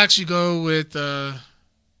what? I'll actually go with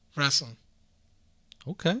wrestling.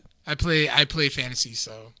 Okay. I play fantasy,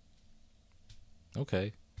 so.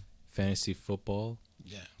 Okay. Fantasy football.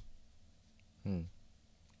 Yeah.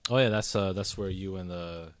 Oh yeah, that's where you and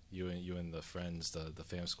the friends, the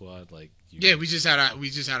fam squad, like. Yeah, we just had our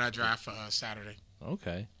draft Saturday.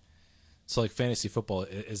 Okay. So like fantasy football,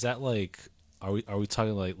 is that like are we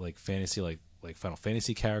talking like fantasy like Final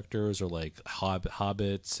Fantasy characters or like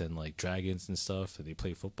hobbits and like dragons and stuff, and they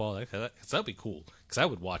play football? That'd be cool because I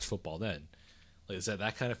would watch football then. Like, is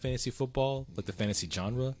that kind of fantasy football, like the fantasy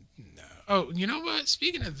genre? No. Oh, you know what?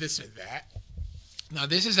 Speaking of this or that, now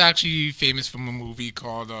this is actually famous from a movie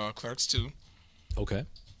called Clerks 2. Okay.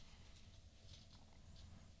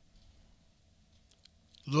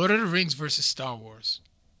 Lord of the Rings versus Star Wars.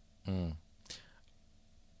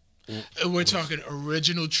 We're talking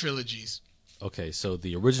original trilogies. Okay, so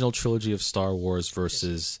the original trilogy of Star Wars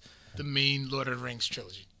versus the main Lord of the Rings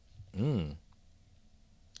trilogy.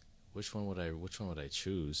 Which one would I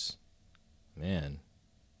choose? Man.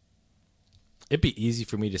 It'd be easy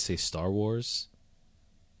for me to say Star Wars,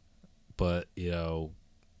 but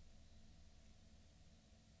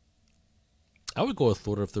I would go with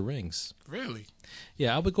Lord of the Rings. Really?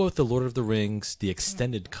 Yeah, I would go with the Lord of the Rings, the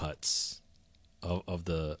extended cuts of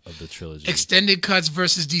the trilogy. Extended cuts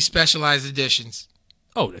versus despecialized editions.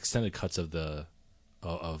 Oh, extended cuts of Lord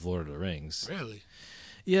of the Rings. Really?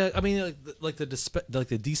 Yeah, I mean, like the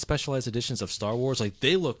despecialized editions of Star Wars, like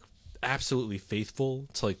they look absolutely faithful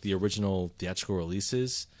to like the original theatrical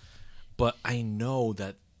releases, but I know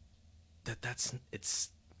that's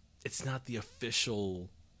not the official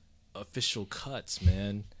cuts,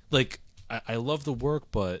 man. Like I love the work,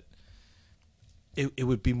 but it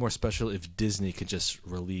would be more special if Disney could just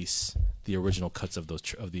release the original cuts of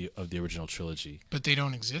those of the original trilogy. But they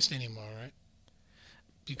don't exist anymore, right?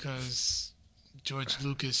 Because George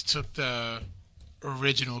Lucas took the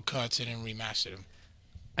original cuts and then remastered them.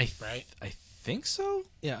 I think so.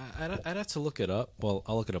 Yeah, I'd have to look it up. Well,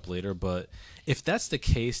 I'll look it up later. But if that's the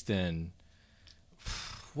case, then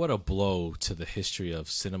what a blow to the history of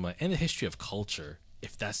cinema and the history of culture.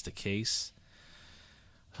 If that's the case,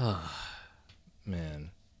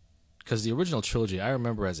 Man. Because the original trilogy, I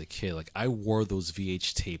remember as a kid, like I wore those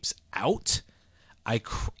VH tapes out. I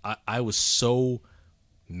was so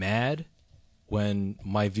mad when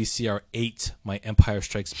my VCR ate my Empire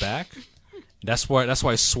Strikes Back. That's why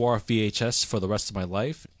I swore off VHS for the rest of my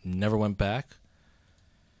life. Never went back.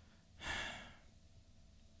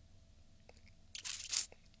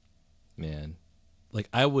 Man, like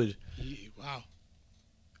I would. Wow,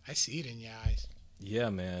 I see it in your eyes.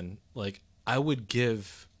 Yeah, man. Like I would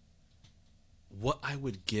give what I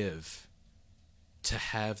would give to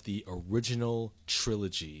have the original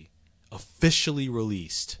trilogy officially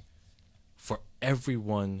released for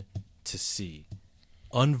everyone to see.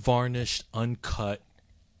 Unvarnished, uncut,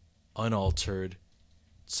 unaltered.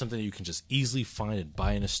 Something that you can just easily find and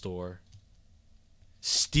buy in a store.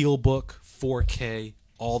 Steelbook, 4K,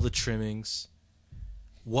 all the trimmings.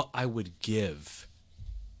 What I would give.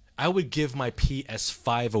 I would give my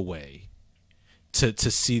PS5 away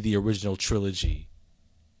to see the original trilogy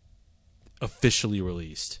officially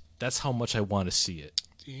released. That's how much I want to see it.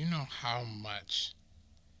 Do you know how much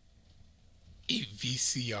a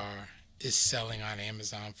VCR is selling on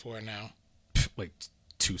Amazon for now? Like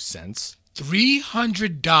 2 cents.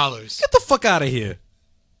 $300. Get the fuck out of here.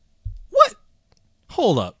 What?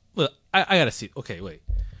 Hold up. Look, I gotta see. Okay, wait.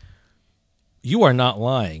 You are not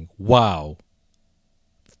lying. Wow.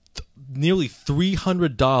 Nearly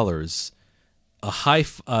 $300. A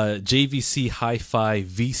JVC Hi-Fi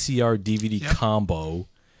VCR DVD combo.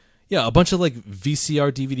 Yeah, a bunch of like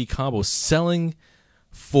VCR DVD combos selling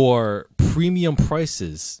for premium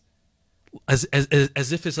prices, as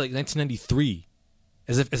if it's like 1993,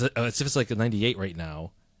 as if it's like a 98 right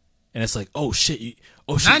now, and it's like oh shit.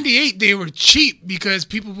 98 they were cheap because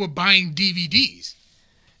people were buying DVDs.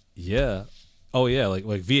 Yeah, oh yeah, like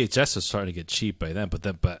VHS was starting to get cheap by then, but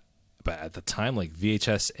at the time, like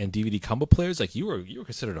VHS and DVD combo players, like you were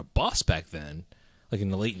considered a boss back then, like in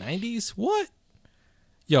the late 90s. What?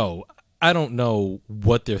 Yo, I don't know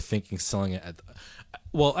what they're thinking selling it at.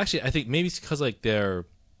 Well, actually, I think maybe it's because like they're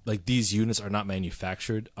like these units are not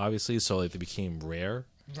manufactured, obviously, so like they became rare.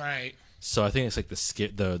 Right. So I think it's like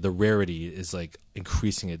the rarity is like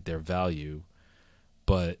increasing their value.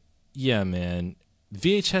 But yeah, man,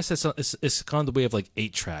 VHS it's gone the way of like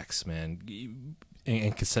 8 tracks, man,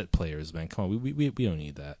 and cassette players, man. Come on, we don't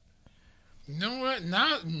need that. You know what?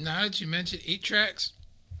 Now that you mentioned 8 tracks.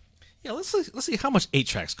 Yeah, let's see how much 8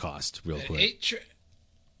 tracks cost real quick. 8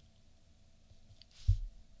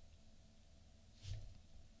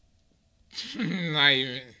 Not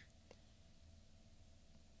even.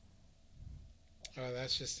 Oh,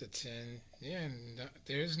 that's just a 10. Yeah,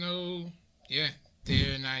 there's no. Yeah,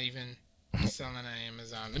 they're not even selling on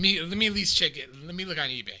Amazon. Let me at least check it. Let me look on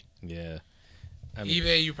eBay. Yeah,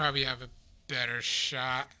 eBay, you probably have a better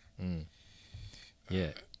shot.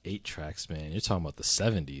 Yeah, 8 tracks, man. You're talking about the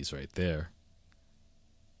 70s right there.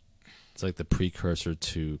 It's like the precursor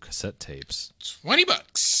to cassette tapes.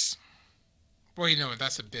 $20. Boy, you know what?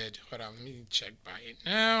 That's a bid. Hold on, let me check buy it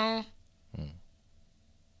now.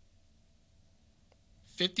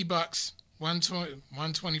 $50.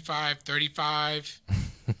 125, 35.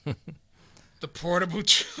 The portable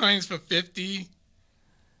joints for 50.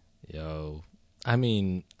 Yo, I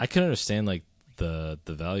mean, I can understand like the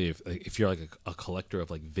value if you're like a collector of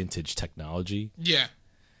like vintage technology. Yeah.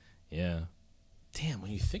 Yeah. Damn,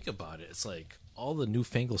 when you think about it, it's like all the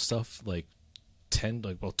newfangled stuff like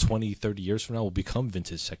 20, 30 years from now will become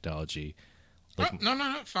vintage technology. Like, no.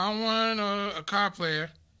 Found one, a car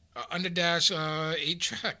player, underdash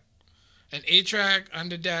 8-track. An 8-track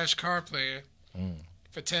underdash car player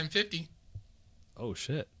for $10.50. Oh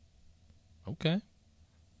shit. Okay.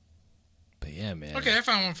 But yeah, man. Okay, I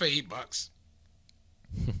found one for $8.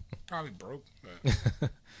 Probably broke, but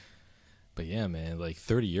but yeah, man. Like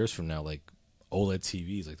 30 years from now, like OLED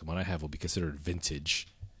TVs, like the one I have, will be considered vintage.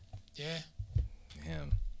 Yeah.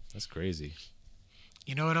 Damn, that's crazy.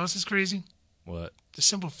 You know what else is crazy? What? The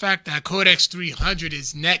simple fact that Codex 300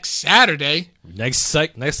 is next Saturday. Next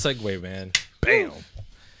segue, man. Bam.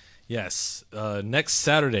 Yes. Next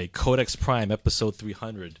Saturday, Codex Prime, episode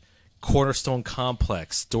 300. Cornerstone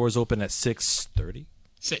Complex. Doors open at 6:30?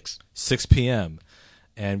 6 p.m.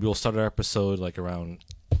 And we'll start our episode like around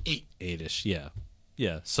 8-ish. Yeah.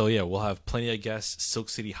 Yeah. So, yeah, we'll have plenty of guests. Silk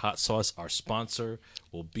City Hot Sauce, our sponsor,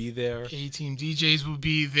 will be there. A-Team DJs will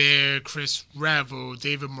be there. Chris Revel,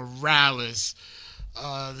 David Morales,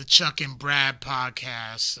 the Chuck and Brad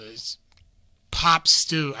podcast, Pop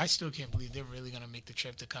Stew. I still can't believe they're really going to make the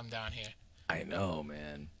trip to come down here. I know,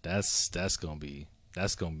 man. That's gonna be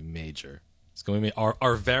major. It's going to be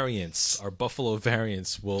our variants, our Buffalo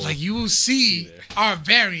variants will. Like you will see our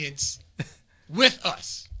variants with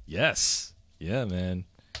us. Yes. Yeah, man.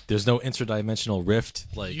 There's no interdimensional rift.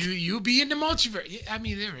 Like you be in the multiverse. I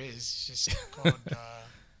mean, there is. It's just called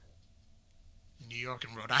New York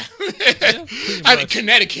and Rhode Island. Yeah, I mean,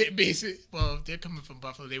 Connecticut, basically. Well, if they're coming from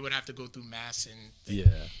Buffalo, they would have to go through Mass and.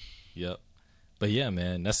 Yeah. Yep. But yeah,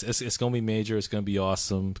 man, it's gonna be major. It's gonna be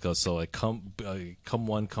awesome because so like come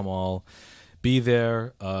one, come all, be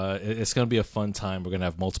there. It's gonna be a fun time. We're gonna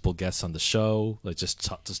have multiple guests on the show, like just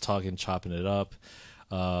talking, chopping it up.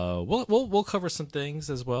 We'll cover some things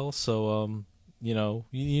as well. So you know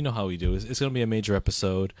how we do. It's gonna be a major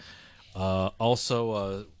episode.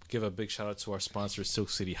 Also, give a big shout out to our sponsor, Silk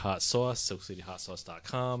City Hot Sauce,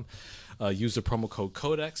 SilkCityHotSauce.com. Use the promo code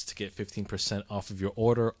Codex to get 15% off of your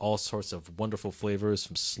order. All sorts of wonderful flavors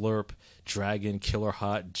from Slurp, Dragon, Killer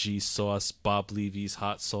Hot, G Sauce, Bob Levy's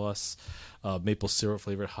Hot Sauce, maple syrup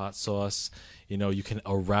flavored hot sauce. You know, you can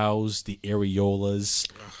arouse the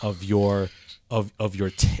areolas of your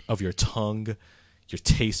tongue, your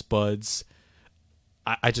taste buds.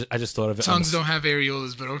 I just thought of it. Tongues don't have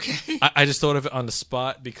areolas, but okay. I just thought of it on the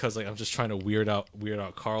spot because like I'm just trying to weird out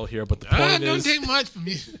Carl here. But the point don't is, take much from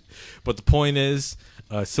me. But the point is,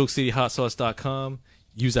 SilkCityHotSauce.com.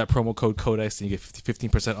 Use that promo code Codex and you get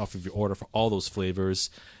 15% off of your order for all those flavors.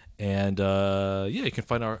 And you can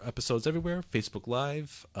find our episodes everywhere: Facebook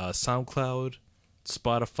Live, SoundCloud,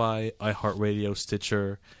 Spotify, iHeartRadio,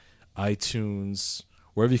 Stitcher, iTunes,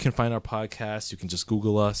 wherever you can find our podcast. You can just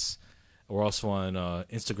Google us. We're also on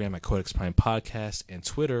Instagram at Codex Prime Podcast and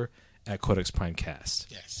Twitter at Codex Prime Cast.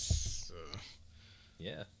 Yes.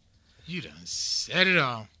 Yeah. You done said it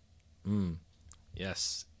all.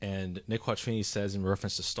 Yes. And Nick Quattrini says in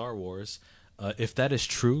reference to Star Wars, if that is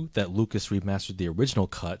true, that Lucas remastered the original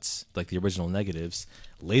cuts, like the original negatives,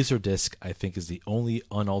 Laserdisc, I think, is the only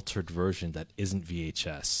unaltered version that isn't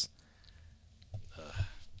VHS.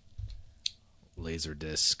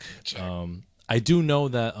 Laserdisc. I do know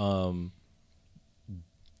that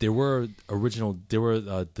there were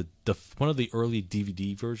the one of the early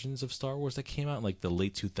DVD versions of Star Wars that came out in like the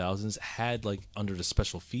late 2000s had like under the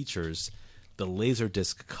special features the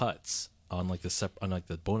Laserdisc cuts on like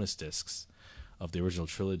the bonus discs of the original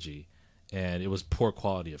trilogy, and it was poor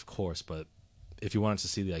quality, of course, but if you wanted to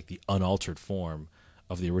see like the unaltered form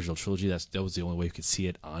of the original trilogy, that was the only way you could see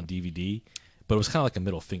it on DVD. But it was kind of like a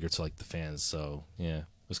middle finger to like the fans, so yeah,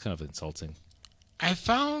 it was kind of insulting. I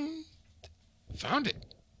found it.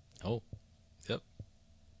 Oh, yep.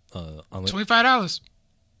 $25.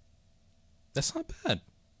 That's not bad.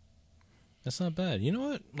 That's not bad. You know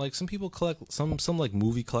what? Like some people collect some like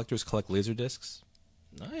movie collectors collect laser discs.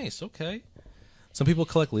 Nice. Okay. Some people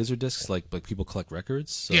collect laser discs like people collect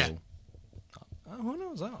records. So yeah. Who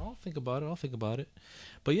knows? I'll think about it.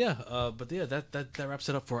 But yeah, that wraps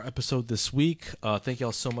it up for our episode this week. Thank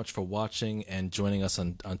y'all so much for watching and joining us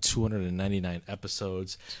on 299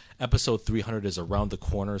 episodes. Episode 300 is around the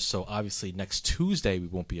corner, so obviously next Tuesday we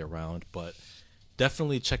won't be around, but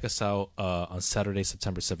definitely check us out on Saturday,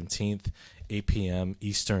 September 17th, 8 p.m.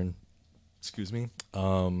 Eastern. Excuse me.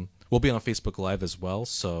 We'll be on Facebook Live as well,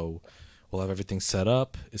 so we'll have everything set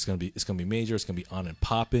up. It's gonna be major. It's gonna be on and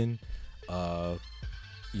popping.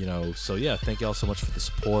 So yeah, thank y'all so much for the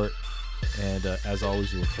support, and as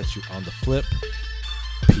always, we will catch you on the flip.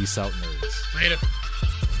 Peace out, nerds. Later.